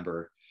faculty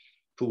member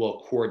who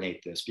will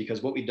coordinate this,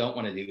 because what we don't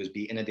want to do is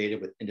be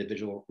inundated with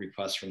individual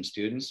requests from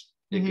students.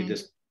 It could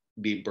just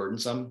be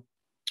burdensome.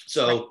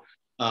 So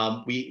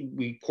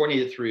we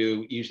coordinate it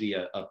through usually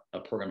a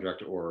program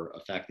director or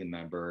a faculty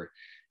member.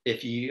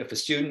 If a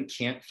student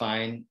can't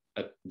find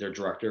their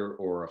director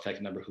or a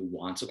faculty member who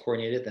wants to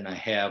coordinate it, then I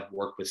have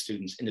worked with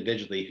students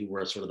individually who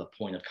were sort of the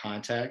point of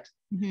contact.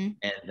 And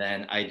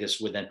then I just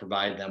would then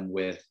provide them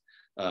with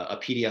a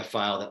PDF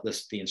file that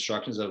lists the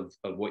instructions of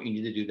what you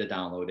need to do to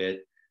download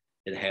it.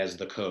 It has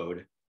the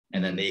code,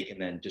 and then they can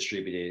then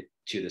distribute it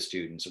to the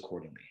students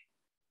accordingly.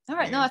 All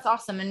right. No, that's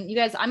awesome. And you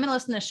guys, I'm going to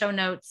listen to the show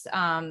notes,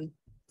 some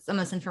of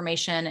this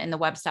information and the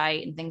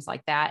website and things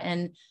like that.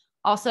 And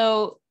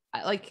also,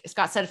 like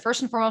Scott said,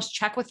 first and foremost,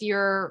 check with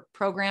your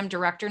program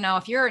director. Now,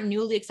 if you're a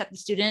newly accepted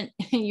student,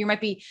 you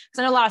might be, because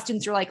I know a lot of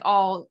students are like,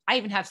 oh, I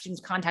even have students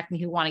contact me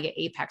who want to get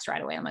Apex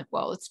right away. I'm like,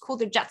 well, let's cool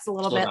their jets a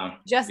little bit,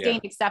 just gain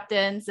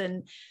acceptance.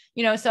 And,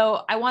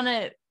 so I want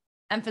to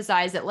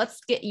emphasize that let's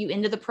get you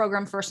into the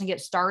program first and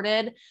get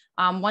started.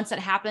 Once that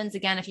happens,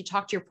 again, if you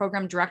talk to your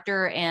program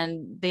director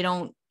and they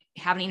don't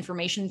have any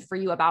information for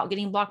you about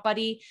getting Block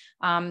Buddy,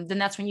 then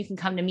that's when you can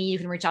come to me. You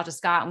can reach out to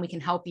Scott and we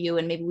can help you.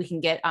 And maybe we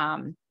can get,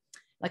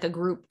 like a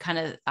group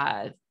kind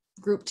of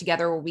group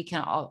together where we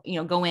can all,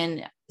 go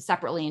in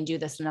separately and do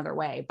this another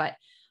way. But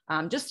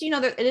just,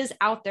 that it is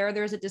out there,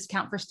 there's a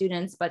discount for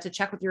students, but to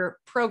check with your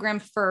program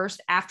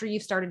first after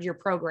you've started your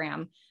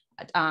program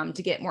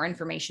to get more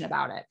information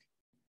about it.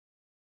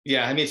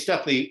 Yeah. I mean, it's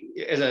definitely,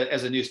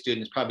 as a new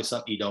student, it's probably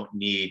something you don't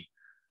need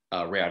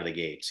right out of the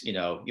gates.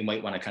 You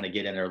might want to kind of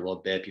get in there a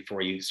little bit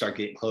before you start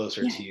getting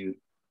closer to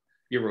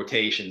your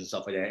rotations and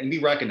stuff like that. And we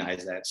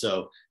recognize that.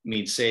 So,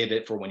 save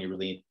it for when you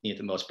really need it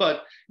the most.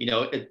 But,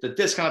 the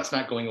discount's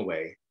not going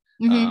away.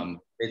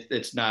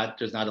 It's not,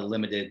 there's not a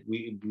limited,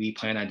 we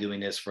plan on doing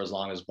this for as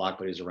long as Block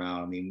Buddy is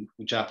around.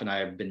 Jeff and I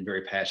have been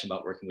very passionate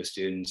about working with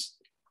students.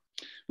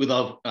 We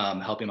love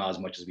helping them out as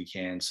much as we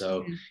can.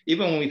 So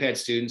even when we've had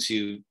students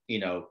who,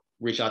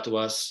 reach out to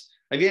us,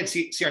 I've had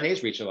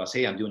CRNAs reach out to us,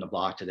 hey, I'm doing a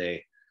block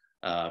today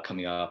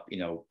coming up,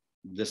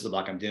 this is the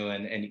block I'm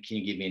doing. And can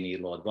you give me any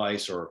little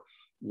advice or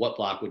what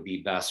block would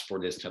be best for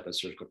this type of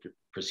surgical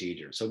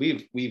procedure? So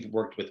we've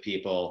worked with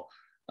people,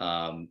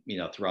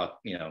 throughout,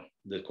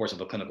 the course of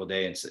a clinical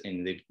day,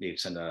 and they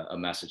send a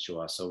message to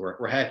us. So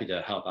we're happy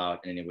to help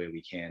out in any way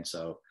we can.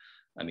 So,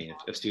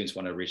 if students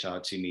want to reach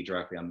out to me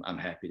directly, I'm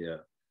happy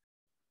to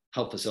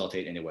help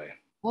facilitate anyway.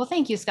 Well,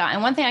 thank you, Scott.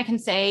 And one thing I can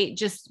say,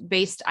 just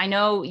based, I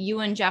know you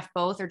and Jeff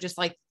both are just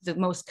like the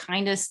most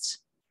kindest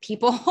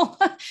people.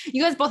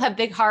 You guys both have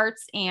big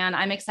hearts, and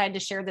I'm excited to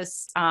share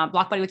this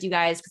Block Buddy with you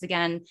guys. Because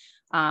again,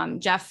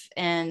 Jeff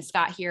and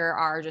Scott here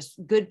are just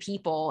good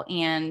people.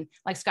 And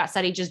like Scott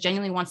said, he just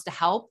genuinely wants to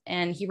help.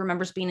 And he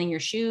remembers being in your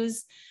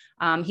shoes.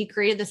 He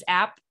created this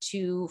app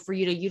for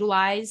you to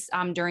utilize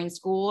during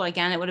school.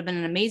 Again, it would have been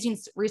an amazing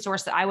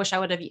resource that I wish I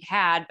would have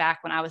had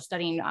back when I was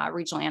studying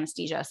regional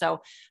anesthesia.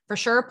 So for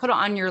sure, put it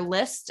on your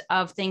list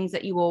of things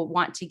that you will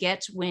want to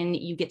get when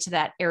you get to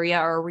that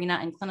area or arena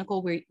in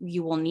clinical where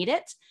you will need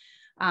it.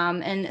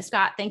 And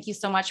Scott, thank you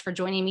so much for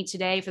joining me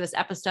today for this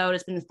episode.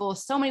 It's been full of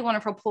so many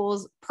wonderful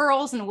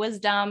pearls and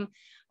wisdom.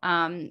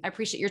 I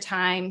appreciate your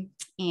time,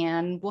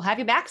 and we'll have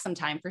you back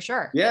sometime for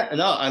sure. Yeah,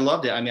 no, I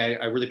loved it.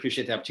 I really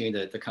appreciate the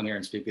opportunity to come here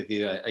and speak with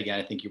you. Again,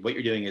 I think what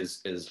you're doing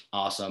is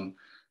awesome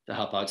to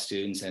help out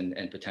students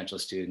and potential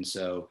students.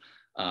 So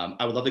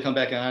I would love to come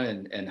back on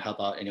and help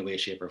out in any way,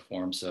 shape, or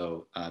form.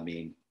 So,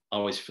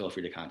 always feel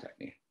free to contact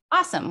me.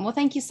 Awesome. Well,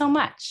 thank you so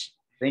much.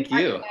 Thank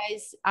you. Right,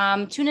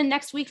 guys. Tune in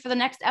next week for the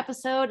next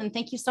episode. And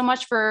thank you so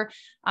much for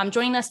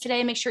joining us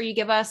today. Make sure you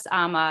give us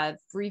a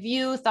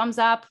review, thumbs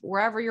up,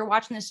 wherever you're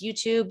watching this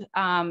YouTube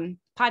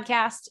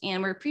podcast.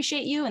 And we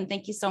appreciate you. And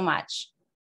thank you so much.